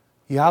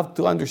 You have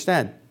to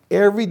understand.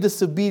 Every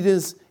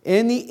disobedience,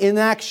 any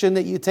inaction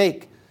that you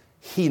take,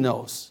 he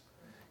knows.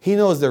 He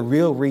knows the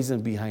real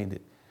reason behind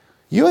it.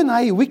 You and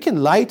I, we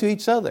can lie to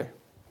each other.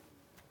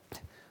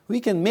 We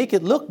can make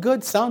it look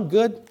good, sound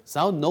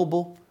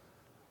noble.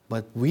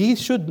 But we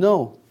should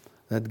know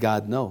that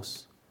God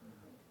knows.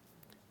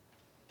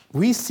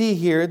 We see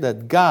here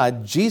that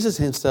God, Jesus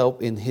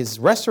himself, in his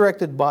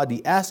resurrected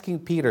body, asking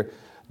Peter,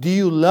 do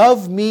you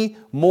love me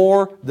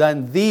more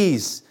than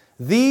these?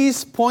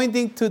 These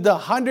pointing to the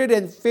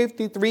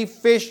 153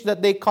 fish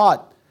that they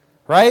caught.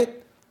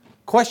 Right?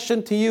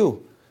 Question to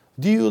you.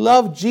 Do you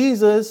love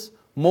Jesus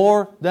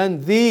more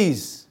than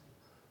these?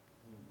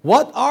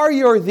 What are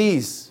your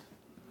these?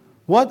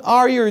 What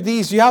are your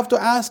these? You have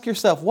to ask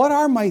yourself, what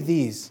are my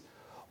these?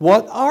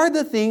 What are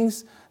the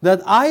things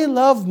that I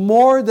love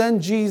more than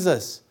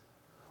Jesus?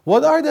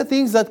 What are the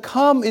things that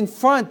come in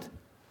front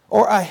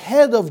or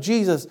ahead of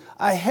Jesus,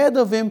 ahead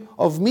of him,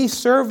 of me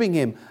serving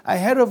him,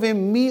 ahead of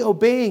him, me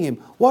obeying him?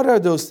 What are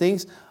those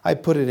things? I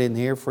put it in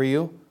here for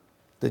you.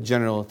 The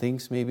general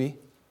things, maybe.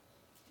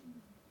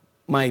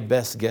 My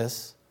best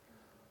guess.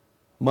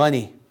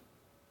 Money.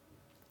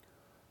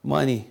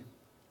 Money.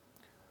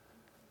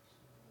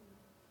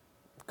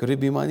 Could it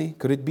be money?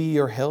 Could it be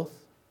your health?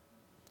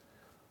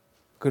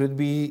 Could it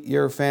be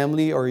your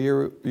family or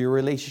your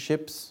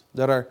relationships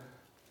that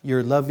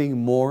you're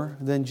loving more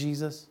than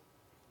Jesus?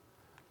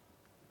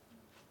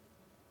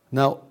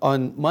 Now,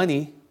 on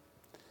money,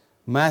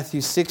 Matthew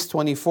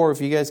 6:24,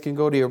 if you guys can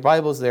go to your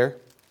Bibles there.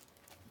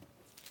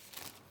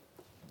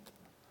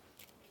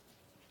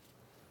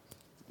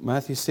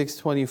 Matthew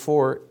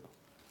 6:24.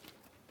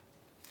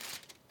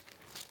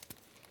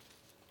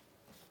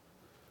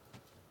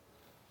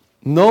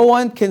 No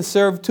one can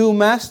serve two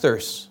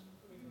masters.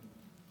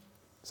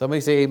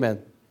 Somebody say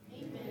amen.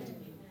 Amen.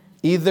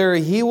 Either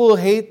he will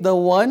hate the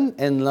one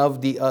and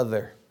love the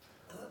other,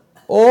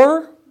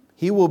 or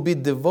he will be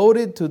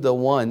devoted to the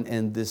one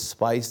and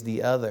despise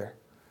the other.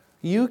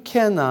 You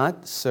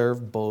cannot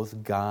serve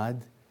both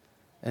God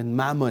and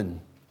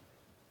Mammon.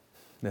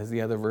 That's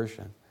the other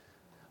version.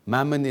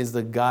 Mammon is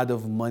the god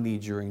of money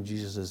during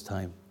Jesus'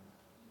 time.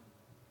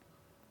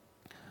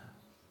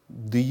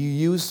 Do you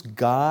use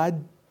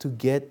God to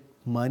get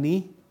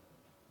money?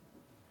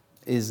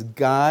 Is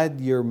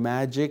God your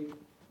magic,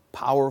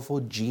 powerful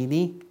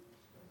genie?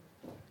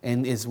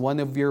 And is one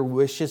of your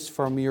wishes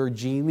from your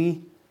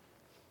genie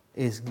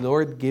is,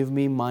 Lord, give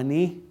me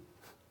money?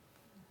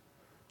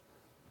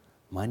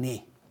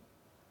 Money.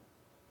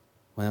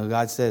 When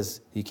God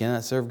says you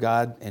cannot serve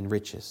God and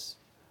riches.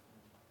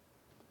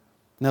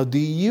 Now, do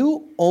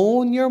you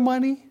own your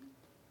money?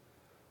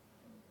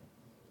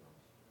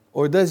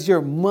 Or does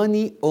your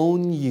money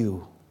own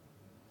you?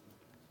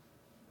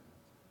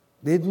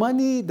 Did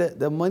money,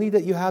 the money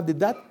that you have, did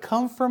that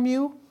come from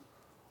you?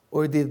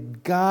 Or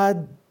did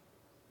God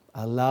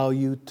allow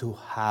you to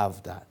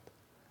have that?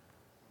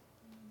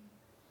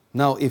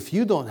 Now, if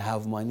you don't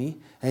have money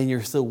and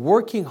you're still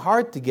working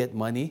hard to get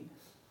money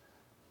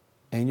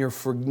and you're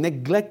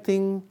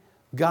neglecting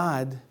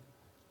God,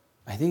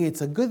 I think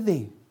it's a good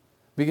thing.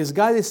 Because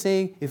God is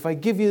saying, if I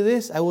give you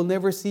this, I will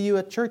never see you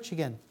at church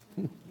again.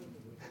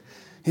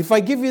 If I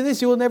give you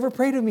this, you will never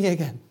pray to me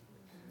again.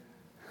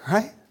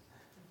 Right?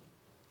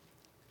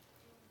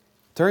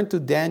 Turn to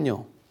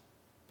Daniel.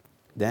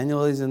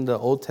 Daniel is in the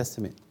Old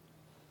Testament.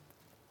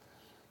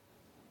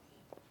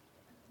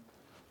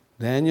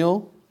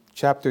 Daniel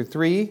chapter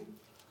 3,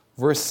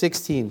 verse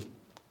 16.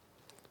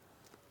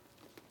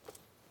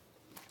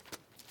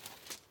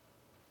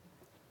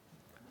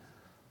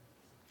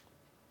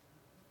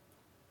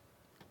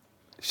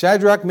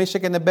 Shadrach,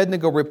 Meshach, and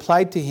Abednego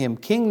replied to him,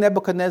 King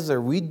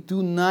Nebuchadnezzar, we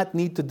do not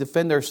need to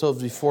defend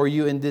ourselves before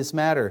you in this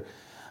matter.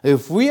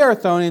 If we are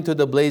thrown into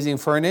the blazing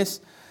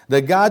furnace,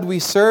 the God we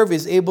serve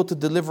is able to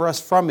deliver us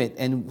from it,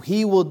 and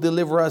he will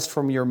deliver us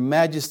from your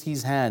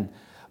majesty's hand.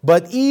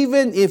 But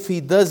even if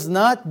he does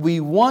not, we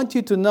want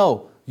you to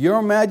know,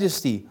 your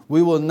majesty,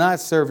 we will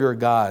not serve your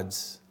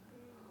gods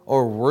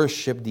or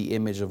worship the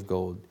image of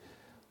gold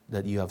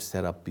that you have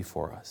set up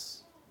before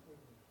us.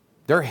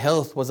 Their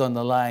health was on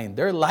the line.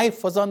 Their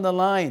life was on the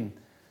line.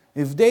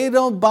 If they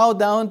don't bow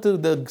down to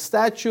the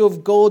statue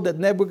of gold that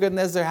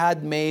Nebuchadnezzar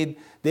had made,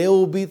 they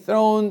will be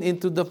thrown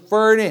into the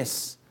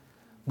furnace.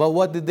 But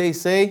what did they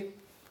say?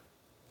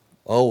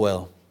 Oh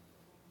well,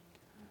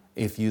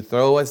 if you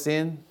throw us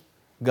in,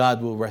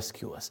 God will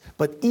rescue us.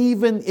 But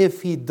even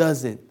if He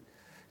doesn't,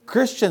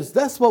 Christians,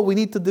 that's what we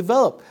need to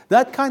develop.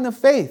 That kind of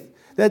faith.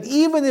 That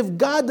even if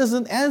God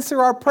doesn't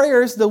answer our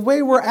prayers the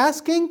way we're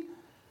asking,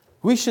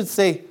 we should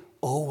say,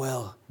 oh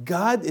well,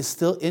 God is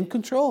still in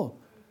control.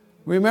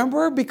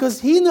 Remember?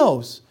 Because He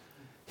knows.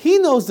 He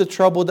knows the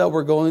trouble that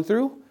we're going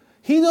through.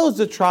 He knows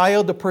the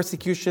trial, the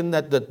persecution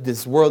that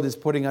this world is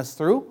putting us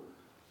through.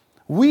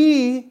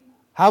 We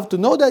have to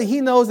know that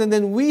He knows, and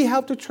then we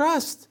have to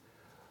trust.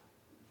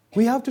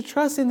 We have to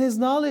trust in His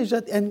knowledge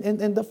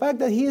and the fact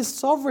that He is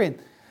sovereign.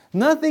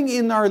 Nothing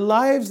in our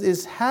lives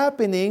is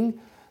happening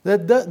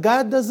that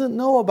God doesn't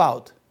know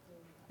about.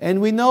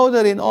 And we know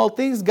that in all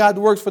things God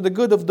works for the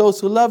good of those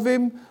who love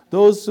Him,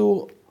 those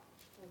who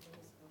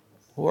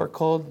are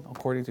called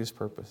according to His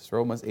purpose.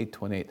 Romans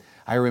 8:28.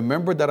 I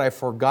remembered that I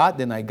forgot,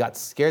 then I got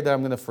scared that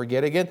I'm going to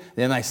forget again,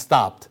 then I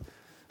stopped.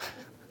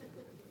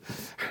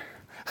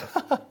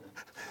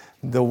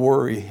 The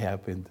worry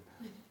happened.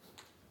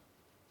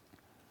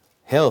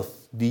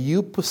 Health. Do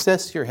you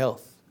possess your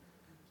health?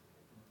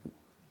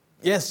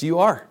 Yes, you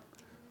are.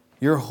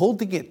 You're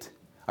holding it.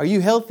 Are you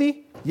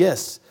healthy?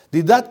 Yes.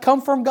 Did that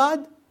come from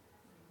God?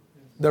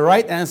 The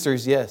right answer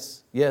is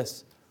yes.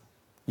 Yes.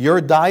 Your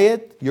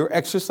diet, your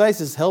exercise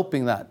is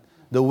helping that.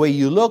 The way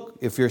you look,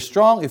 if you're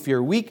strong, if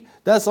you're weak,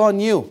 that's on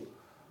you.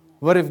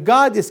 But if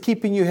God is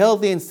keeping you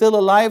healthy and still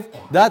alive,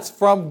 that's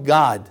from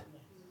God.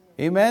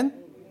 Amen?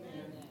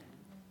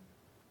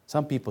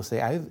 Some people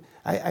say,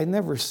 I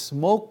never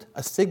smoked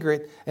a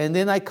cigarette and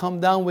then I come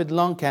down with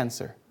lung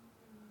cancer.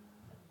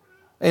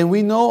 And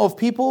we know of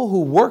people who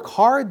work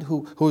hard,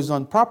 who's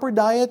on proper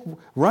diet,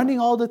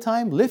 running all the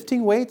time,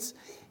 lifting weights,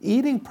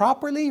 eating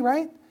properly,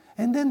 right?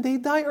 And then they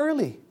die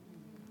early.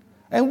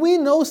 And we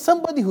know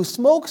somebody who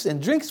smokes and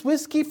drinks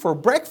whiskey for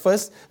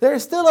breakfast, they're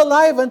still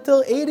alive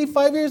until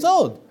 85 years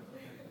old.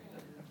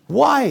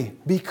 Why?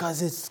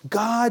 Because it's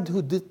God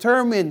who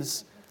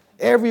determines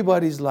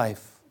everybody's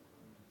life.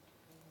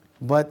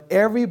 But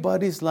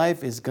everybody's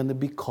life is going to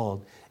be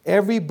called.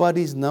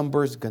 Everybody's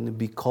number is going to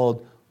be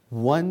called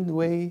one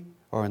way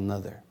or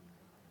another.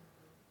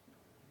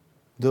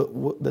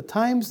 The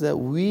times that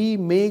we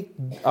make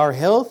our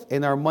health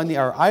and our money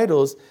our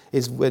idols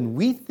is when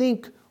we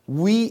think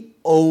we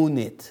own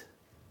it.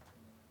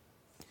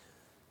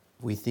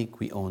 We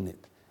think we own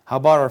it. How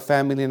about our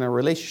family and our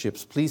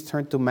relationships? Please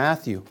turn to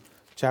Matthew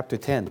chapter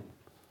 10.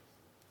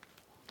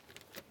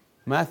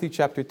 Matthew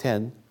chapter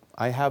 10.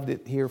 I have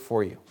it here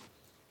for you.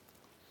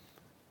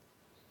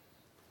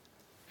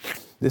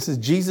 This is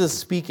Jesus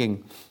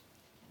speaking.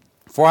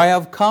 For I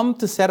have come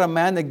to set a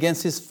man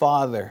against his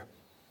father,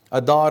 a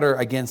daughter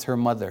against her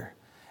mother,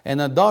 and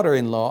a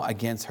daughter-in-law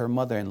against her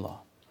mother-in-law.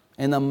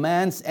 And a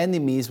man's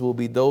enemies will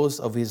be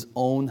those of his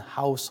own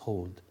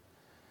household.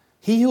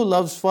 He who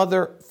loves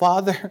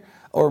father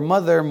or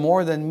mother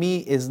more than me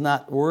is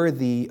not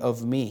worthy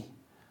of me.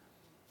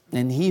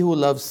 And he who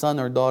loves son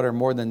or daughter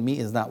more than me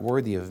is not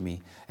worthy of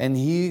me. And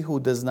he who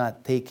does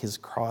not take his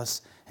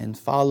cross and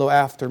follow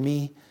after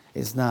me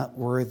is not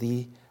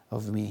worthy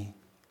of me.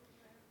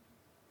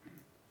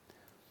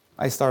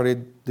 I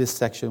started this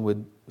section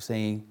with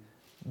saying,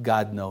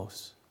 God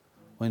knows.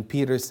 When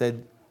Peter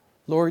said,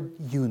 Lord,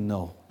 you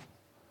know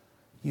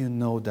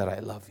that I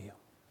love you.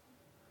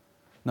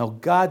 Now,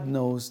 God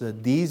knows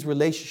that these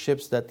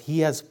relationships that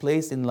He has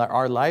placed in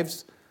our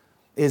lives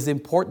is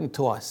important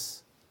to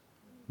us.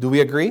 Do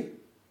we agree?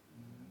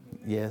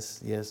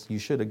 Yes, you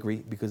should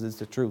agree because it's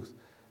the truth.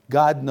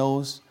 God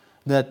knows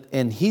that,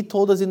 and He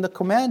told us in the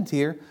command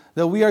here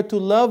that we are to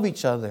love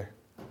each other.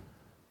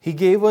 He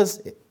gave us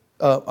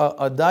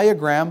a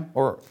diagram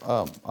or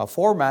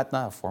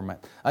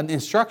an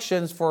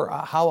instructions for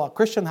how a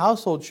Christian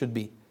household should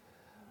be.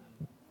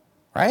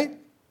 Right?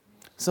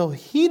 So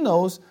He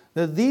knows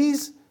that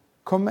these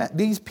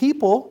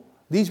people,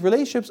 these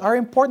relationships are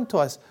important to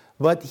us.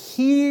 But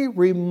He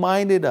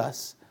reminded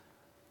us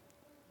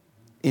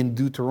in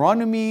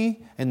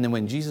Deuteronomy, and then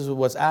when Jesus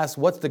was asked,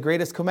 what's the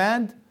greatest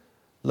command?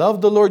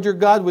 Love the Lord your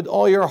God with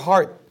all your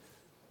heart,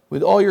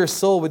 with all your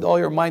soul, with all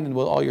your mind, and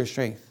with all your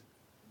strength.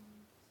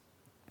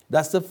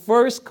 That's the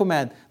first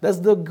command. That's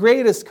the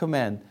greatest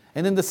command.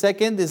 And then the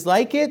second is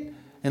like it,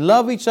 and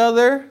love each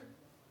other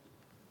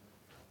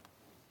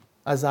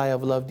as I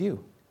have loved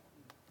you.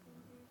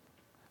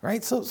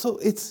 Right? So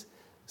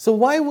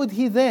why would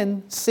He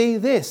then say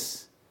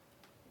this?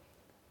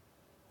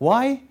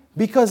 Why?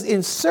 Because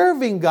in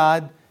serving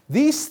God,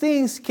 these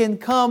things can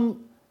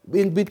come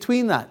in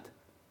between that.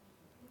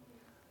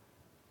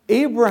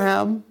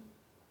 Abraham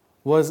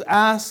was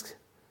asked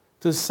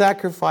to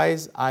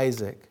sacrifice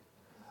Isaac,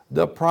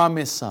 the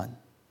promised son.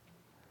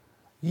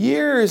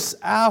 Years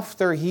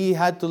after he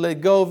had to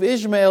let go of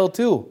Ishmael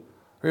too.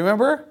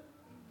 Remember?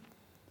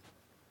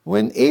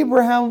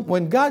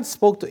 When God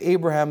spoke to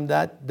Abraham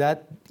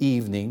that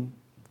evening,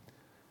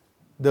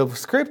 the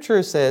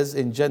scripture says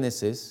in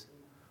Genesis,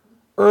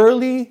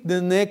 early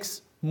the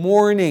next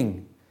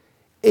morning,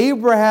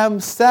 Abraham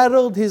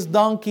saddled his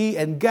donkey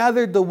and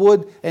gathered the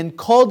wood and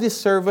called his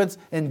servants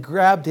and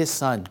grabbed his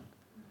son.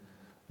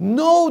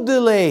 No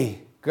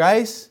delay,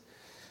 guys.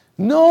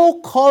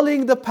 No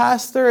calling the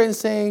pastor and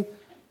saying,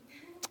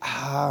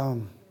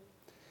 can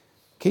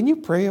you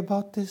pray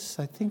about this?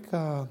 I think,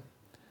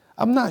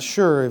 I'm not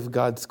sure if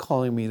God's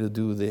calling me to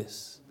do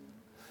this.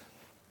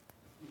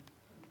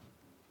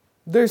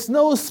 There's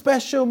no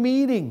special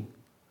meeting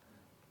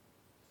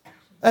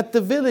at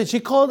the village. He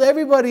called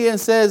everybody and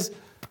says,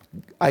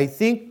 I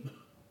think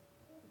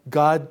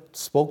God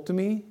spoke to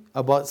me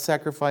about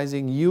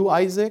sacrificing you,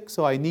 Isaac,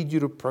 so I need you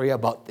to pray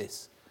about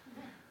this.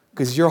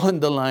 Because you're on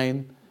the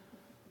line.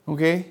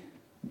 Okay?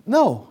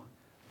 No.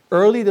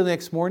 Early the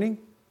next morning,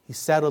 he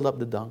saddled up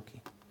the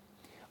donkey.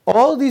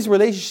 All these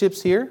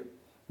relationships here,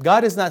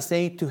 God is not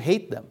saying to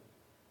hate them.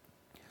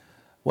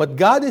 What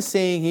God is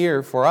saying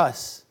here for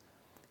us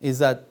is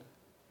that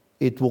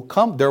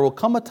there will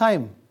come a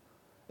time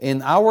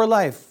in our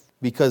life,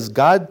 because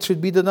God should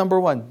be the number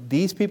one,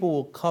 these people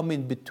will come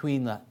in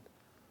between that.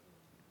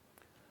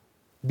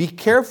 Be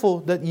careful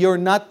that you're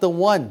not the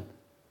one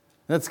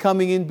that's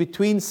coming in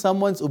between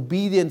someone's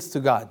obedience to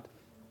God.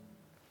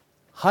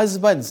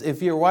 Husbands,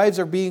 if your wives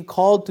are being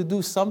called to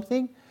do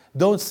something,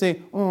 don't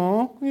say,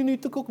 oh, you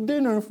need to cook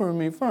dinner for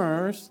me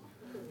first.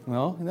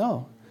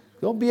 No.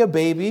 Don't be a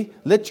baby.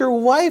 Let your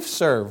wife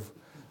serve.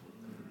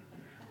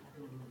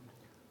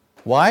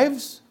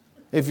 Wives,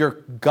 if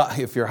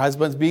your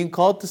husband's being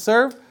called to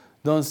serve,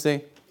 don't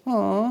say,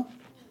 oh,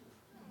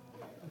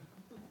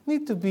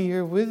 need to be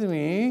here with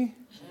me.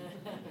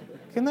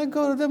 Can I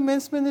go to the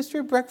men's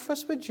ministry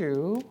breakfast with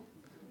you?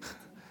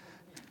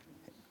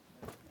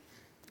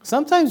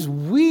 Sometimes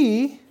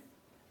we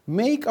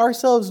make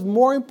ourselves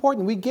more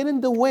important. We get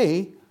in the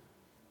way,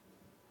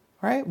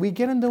 right? We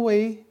get in the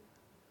way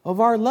of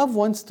our loved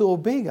ones to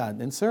obey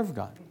God and serve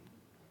God.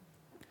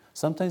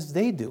 Sometimes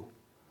they do.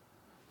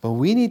 But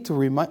we need to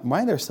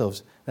remind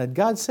ourselves that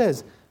God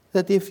says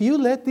that if you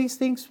let these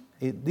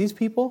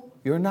people,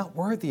 you're not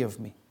worthy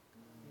of me.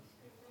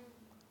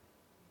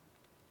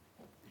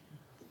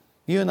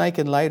 You and I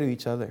can lie to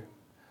each other.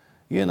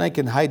 You and I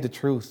can hide the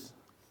truth.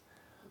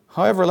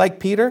 However, like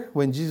Peter,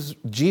 when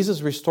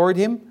Jesus restored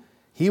him,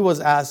 he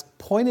was asked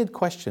pointed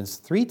questions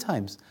 3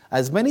 times.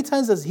 As many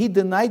times as he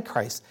denied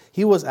Christ,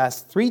 he was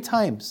asked 3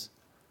 times.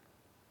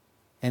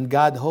 And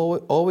God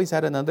always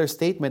had another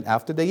statement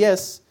after the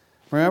yes.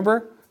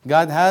 Remember?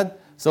 God had,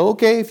 so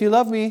okay, if you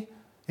love me,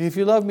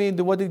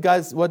 what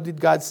did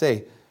God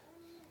say?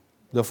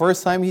 The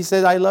first time he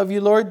said, I love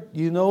you, Lord,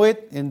 you know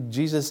it. And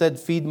Jesus said,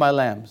 feed my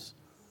lambs.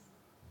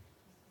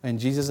 And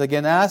Jesus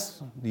again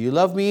asked, do you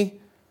love me?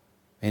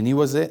 And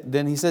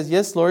then he says,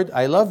 yes, Lord,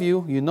 I love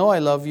you. You know I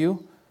love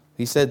you.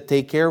 He said,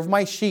 take care of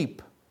my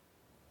sheep.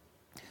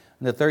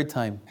 And the third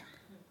time,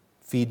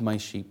 feed my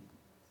sheep.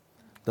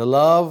 The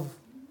love,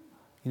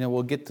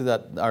 we'll get to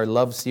that, our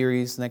love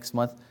series next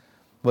month.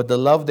 But the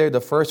love there,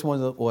 the first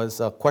one was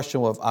a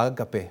question of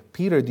agape.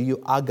 Peter, do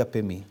you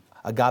agape me?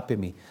 Agape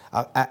me.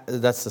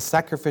 That's the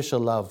sacrificial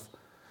love.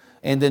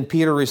 And then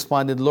Peter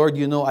responded, Lord,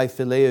 you know I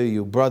phileo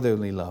you,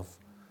 brotherly love.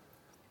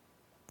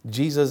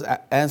 Jesus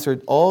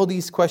answered all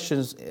these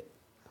questions.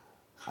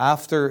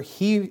 After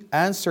Peter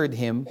answered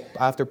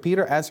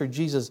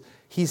Jesus,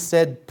 he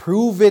said,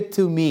 prove it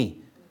to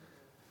me.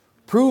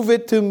 Prove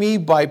it to me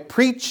by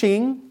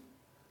preaching,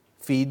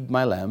 feed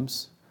my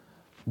lambs,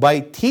 by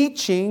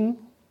teaching,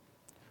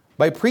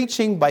 by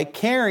preaching, by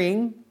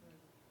caring,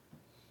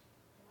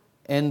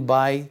 and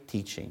by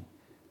teaching.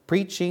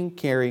 Preaching,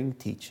 caring,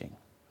 teaching.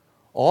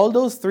 All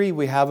those 3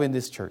 we have in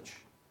this church.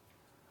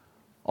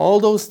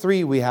 All those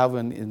 3 we have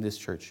in this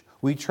church.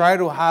 We try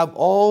to have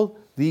all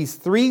these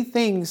 3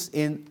 things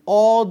in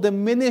all the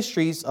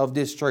ministries of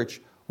this church.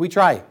 We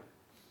try.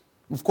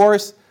 Of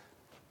course,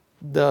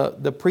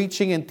 the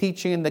preaching and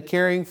teaching and the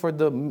caring for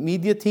the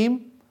media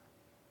team,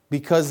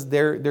 because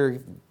they're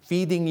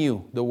feeding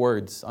you the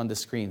words on the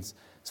screens.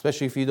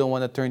 Especially if you don't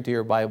want to turn to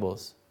your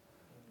Bibles.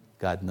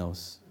 God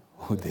knows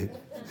who did.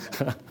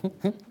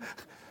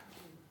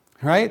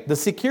 Right? The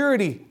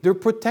security, they're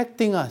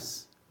protecting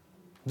us.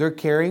 They're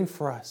caring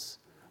for us.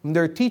 And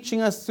they're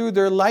teaching us through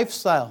their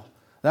lifestyle.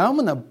 Now I'm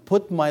going to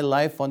put my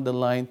life on the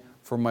line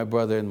for my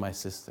brother and my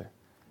sister.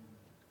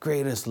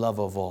 Greatest love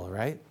of all,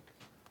 right?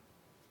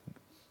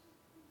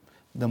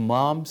 The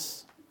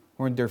moms,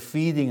 when they're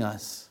feeding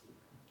us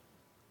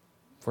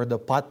for the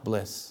pot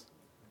bliss.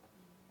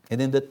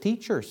 And then the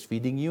teachers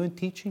feeding you and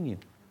teaching you.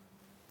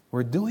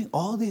 We're doing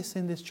all this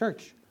in this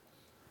church.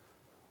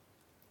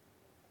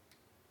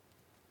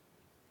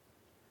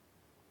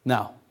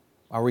 Now,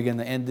 are we going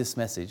to end this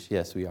message?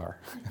 Yes, we are.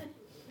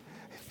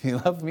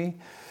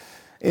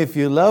 If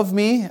you love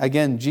me,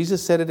 again,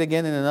 Jesus said it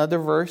again in another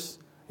verse.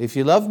 If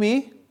you love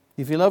me,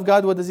 if you love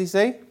God, what does he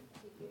say?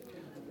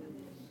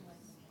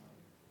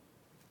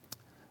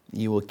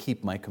 You will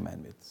keep my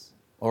commandments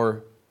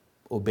or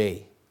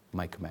obey.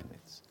 my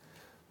commandments.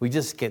 We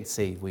just can't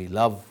say we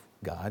love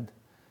God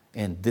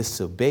and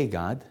disobey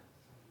God.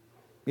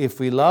 If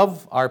we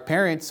love our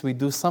parents, we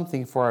do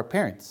something for our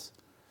parents.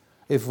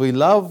 If we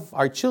love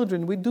our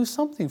children, we do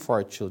something for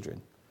our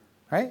children.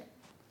 Right?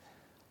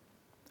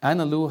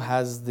 Anna Lou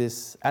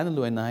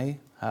and I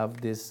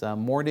have this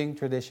morning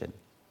tradition.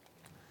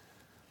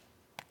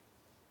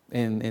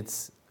 And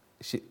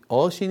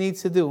all she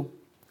needs to do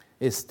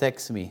is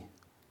text me,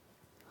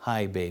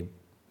 "Hi, babe."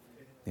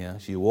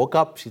 She woke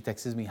up, she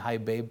texts me, "Hi,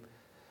 babe."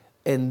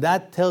 And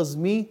that tells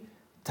me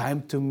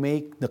time to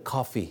make the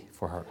coffee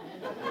for her.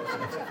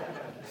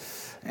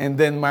 And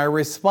then my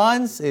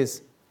response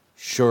is,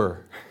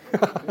 "Sure."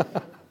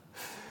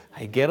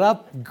 I get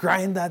up,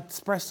 grind that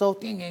espresso,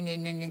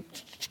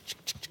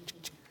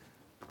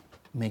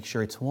 make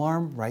sure it's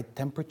warm, right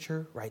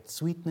temperature, right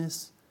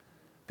sweetness,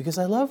 because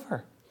I love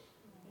her.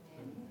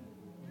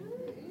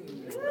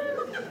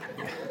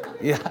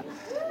 Yeah.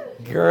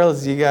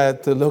 Girls, you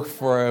got to look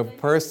for a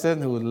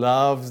person who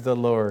loves the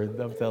Lord.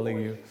 I'm telling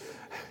you.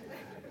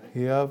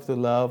 You have to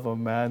love a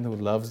man who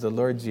loves the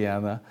Lord,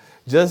 Gianna.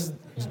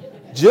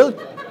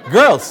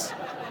 Girls,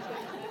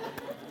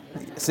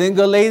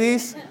 single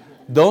ladies,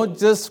 don't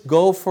just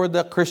go for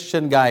the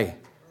Christian guy.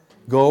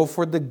 Go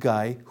for the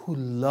guy who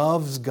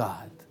loves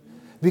God.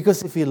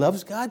 Because if he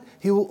loves God,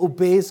 he will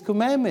obey His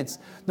commandments.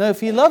 Now, if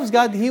he loves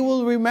God, he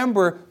will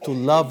remember to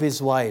love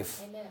his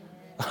wife.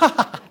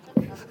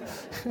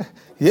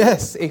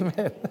 Yes,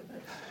 amen.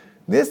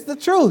 This is the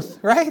truth,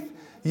 right?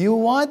 You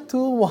want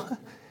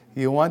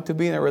to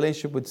be in a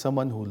relationship with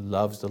someone who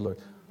loves the Lord.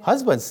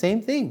 Husband,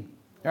 same thing,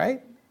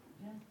 right?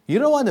 You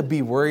don't want to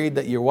be worried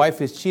that your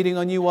wife is cheating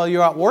on you while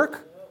you're at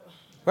work,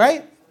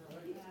 right?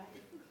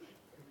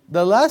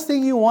 The last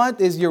thing you want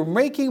is you're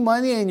making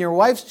money and your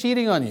wife's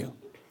cheating on you.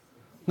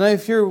 Now,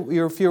 if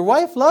your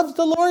wife loves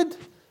the Lord,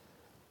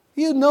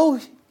 you know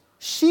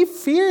she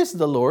fears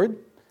the Lord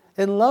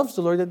and loves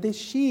the Lord, that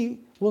she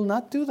will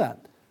not do that.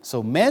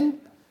 So men,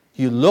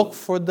 you look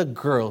for the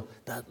girl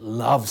that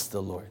loves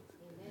the Lord.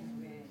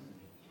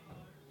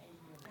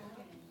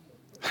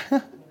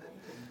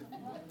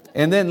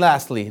 And then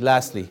lastly.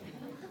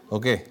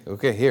 Okay,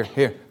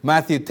 here.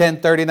 Matthew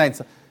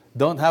 10:39.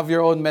 Don't have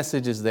your own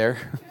messages there.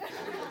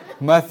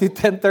 Matthew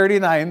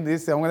 10:39.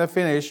 This I'm going to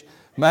finish.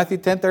 Matthew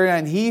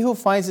 10:39. He who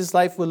finds his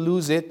life will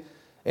lose it,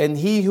 and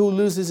he who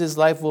loses his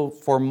life will,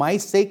 for my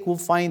sake, will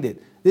find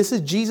it. This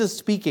is Jesus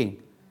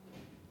speaking.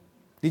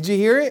 Did you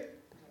hear it?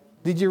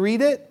 Did you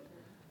read it?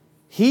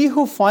 He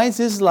who finds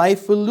his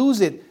life will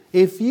lose it.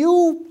 If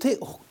you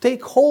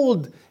take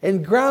hold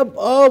and grab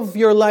of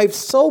your life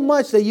so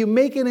much that you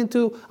make it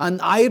into an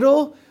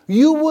idol,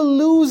 you will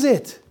lose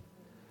it.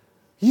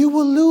 You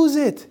will lose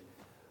it.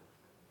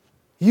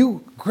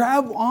 You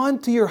grab on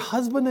to your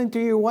husband and to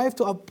your wife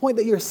to a point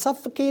that you're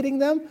suffocating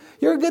them,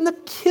 you're going to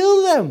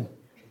kill them.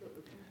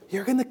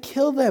 You're going to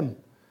kill them.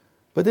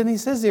 But then he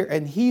says here,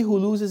 and he who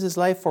loses his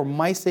life for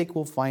my sake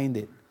will find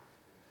it.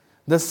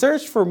 The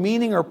search for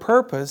meaning or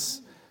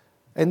purpose,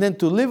 and then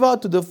to live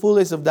out to the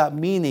fullest of that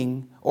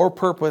meaning or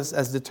purpose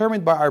as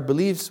determined by our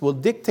beliefs, will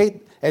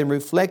dictate and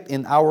reflect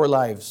in our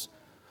lives.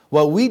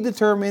 What we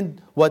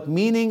determine what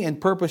meaning and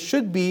purpose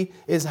should be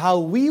is how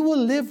we will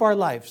live our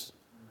lives.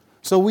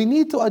 So we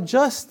need to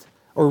adjust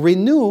or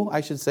renew, I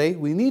should say,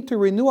 we need to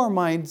renew our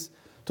minds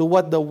to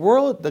what the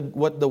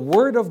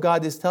Word of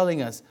God is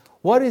telling us.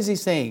 What is He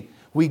saying?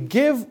 We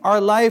give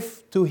our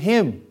life to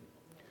Him.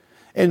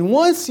 And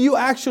once you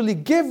actually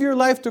give your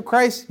life to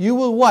Christ, you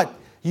will what?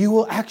 You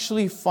will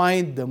actually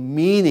find the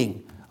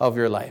meaning of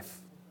your life.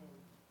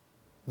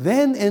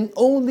 Then and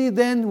only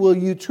then will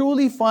you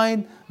truly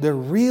find the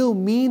real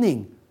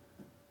meaning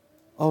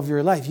of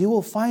your life. You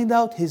will find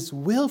out His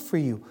will for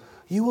you.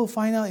 You will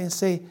find out and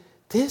say,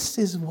 this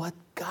is what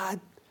God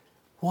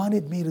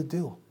wanted me to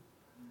do.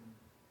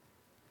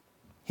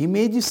 He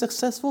made you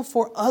successful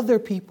for other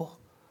people.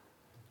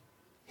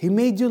 He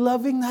made you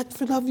loving, not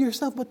to love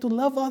yourself, but to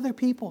love other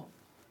people.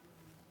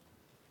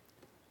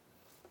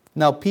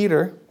 Now,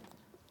 Peter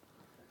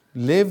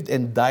lived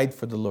and died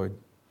for the Lord.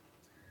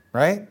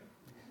 Right?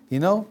 You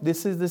know,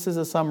 this is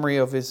a summary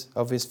of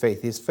his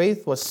faith. His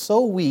faith was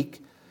so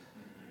weak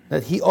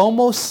that he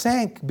almost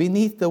sank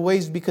beneath the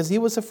waves because he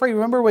was afraid.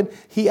 Remember when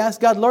he asked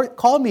God, Lord,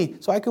 call me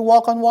so I could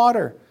walk on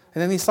water.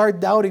 And then he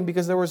started doubting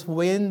because there was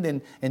wind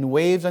and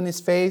waves on his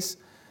face.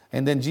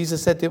 And then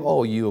Jesus said to him,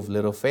 oh, you of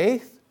little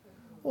faith,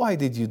 why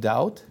did you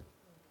doubt?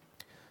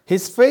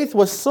 His faith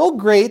was so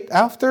great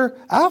after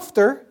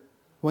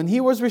when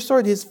he was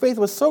restored, his faith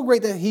was so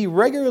great that he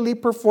regularly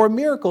performed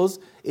miracles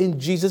in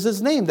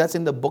Jesus' name. That's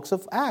in the books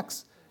of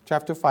Acts,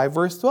 chapter 5,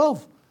 verse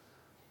 12.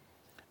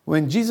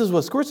 When Jesus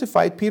was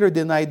crucified, Peter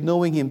denied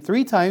knowing Him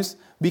 3 times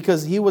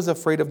because he was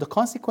afraid of the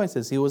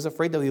consequences. He was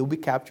afraid that he would be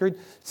captured,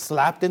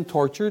 slapped and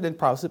tortured and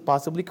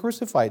possibly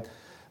crucified.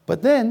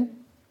 But then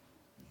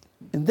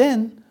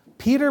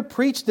Peter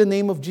preached the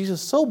name of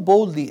Jesus so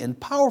boldly and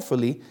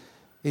powerfully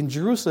in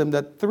Jerusalem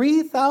that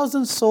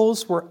 3,000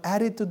 souls were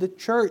added to the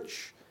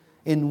church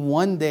in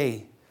one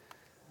day.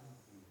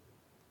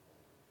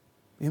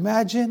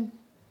 Imagine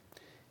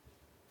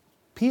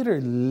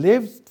Peter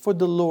lived for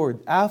the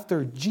Lord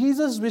after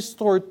Jesus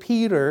restored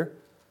Peter,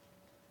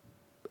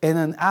 and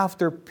then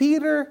after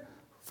Peter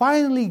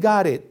finally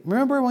got it.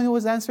 Remember when he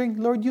was answering,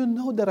 Lord, you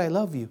know that I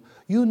love you.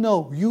 You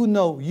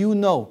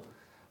know.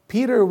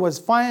 Peter was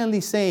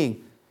finally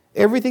saying,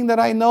 everything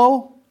that I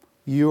know,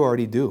 you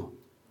already do.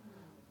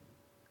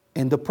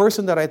 And the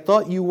person that I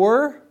thought you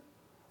were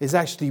is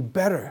actually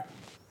better.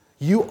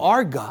 You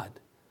are God.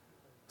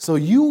 So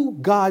you,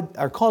 God,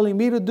 are calling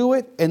me to do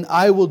it, and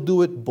I will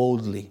do it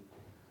boldly.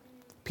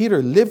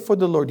 Peter lived for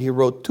the Lord. He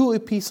wrote 2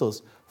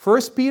 epistles.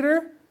 1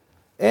 Peter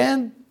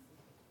and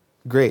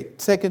 2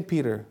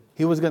 Peter.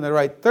 He was going to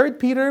write 3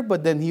 Peter,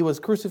 but then he was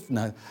crucified.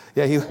 No,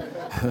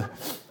 yeah,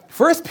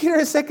 1 Peter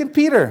and 2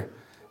 Peter.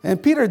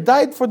 And Peter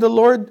died for the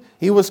Lord.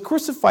 He was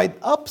crucified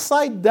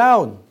upside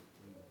down.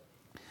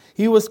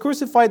 He was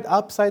crucified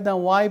upside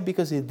down. Why?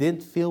 Because he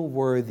didn't feel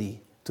worthy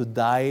to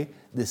die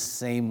the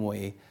same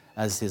way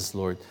as his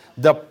Lord.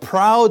 The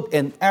proud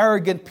and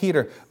arrogant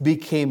Peter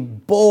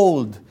became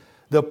bold.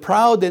 The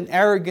proud and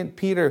arrogant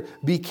Peter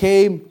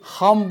became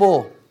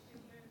humble.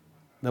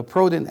 The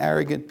proud and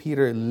arrogant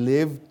Peter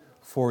lived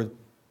for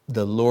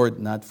the Lord,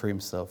 not for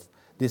himself.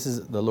 This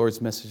is the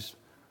Lord's message.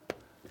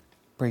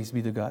 Praise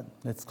be to God.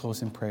 Let's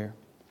close in prayer.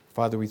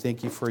 Father, we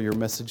thank you for your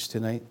message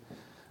tonight.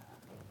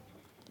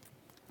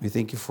 We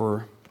thank you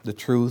for the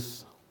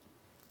truth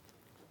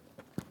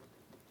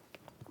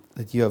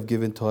that you have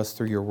given to us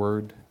through your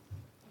word.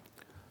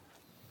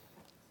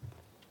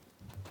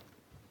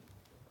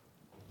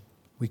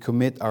 We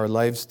commit our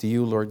lives to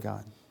you, Lord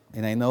God.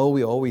 And I know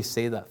we always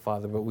say that,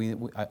 Father, but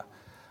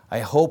I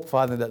hope,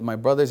 Father, that my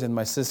brothers and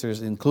my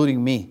sisters,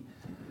 including me,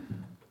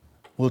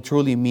 will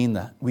truly mean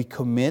that. We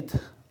commit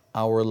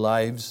our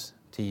lives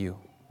to you.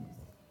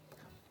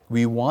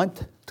 We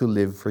want to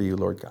live for you,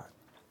 Lord God.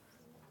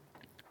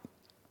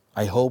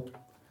 I hope,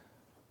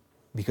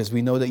 because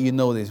we know that you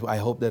know this, I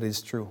hope that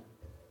is true.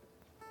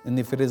 And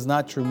if it is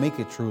not true, make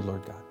it true,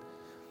 Lord God.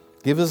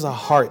 Give us a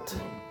heart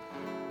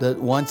that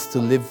wants to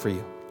live for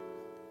you.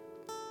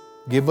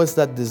 Give us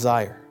that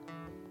desire.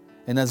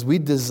 And as we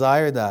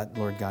desire that,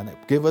 Lord God,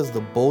 give us the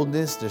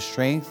boldness, the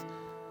strength,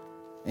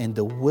 and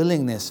the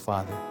willingness,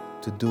 Father,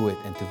 to do it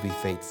and to be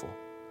faithful.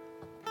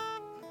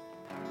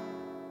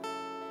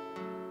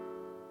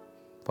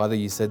 Father,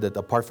 you said that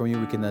apart from you,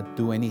 we cannot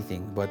do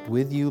anything. But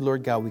with you,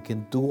 Lord God, we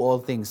can do all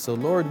things. So,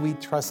 Lord, we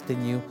trust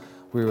in you,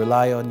 we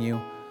rely on you,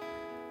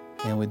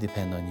 and we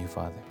depend on you,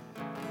 Father.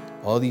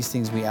 All these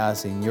things we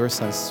ask in your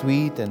Son's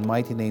sweet and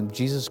mighty name,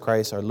 Jesus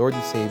Christ, our Lord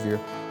and Savior.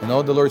 And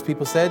all the Lord's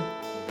people said,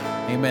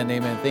 amen,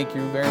 amen. Thank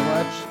you very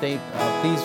much. Please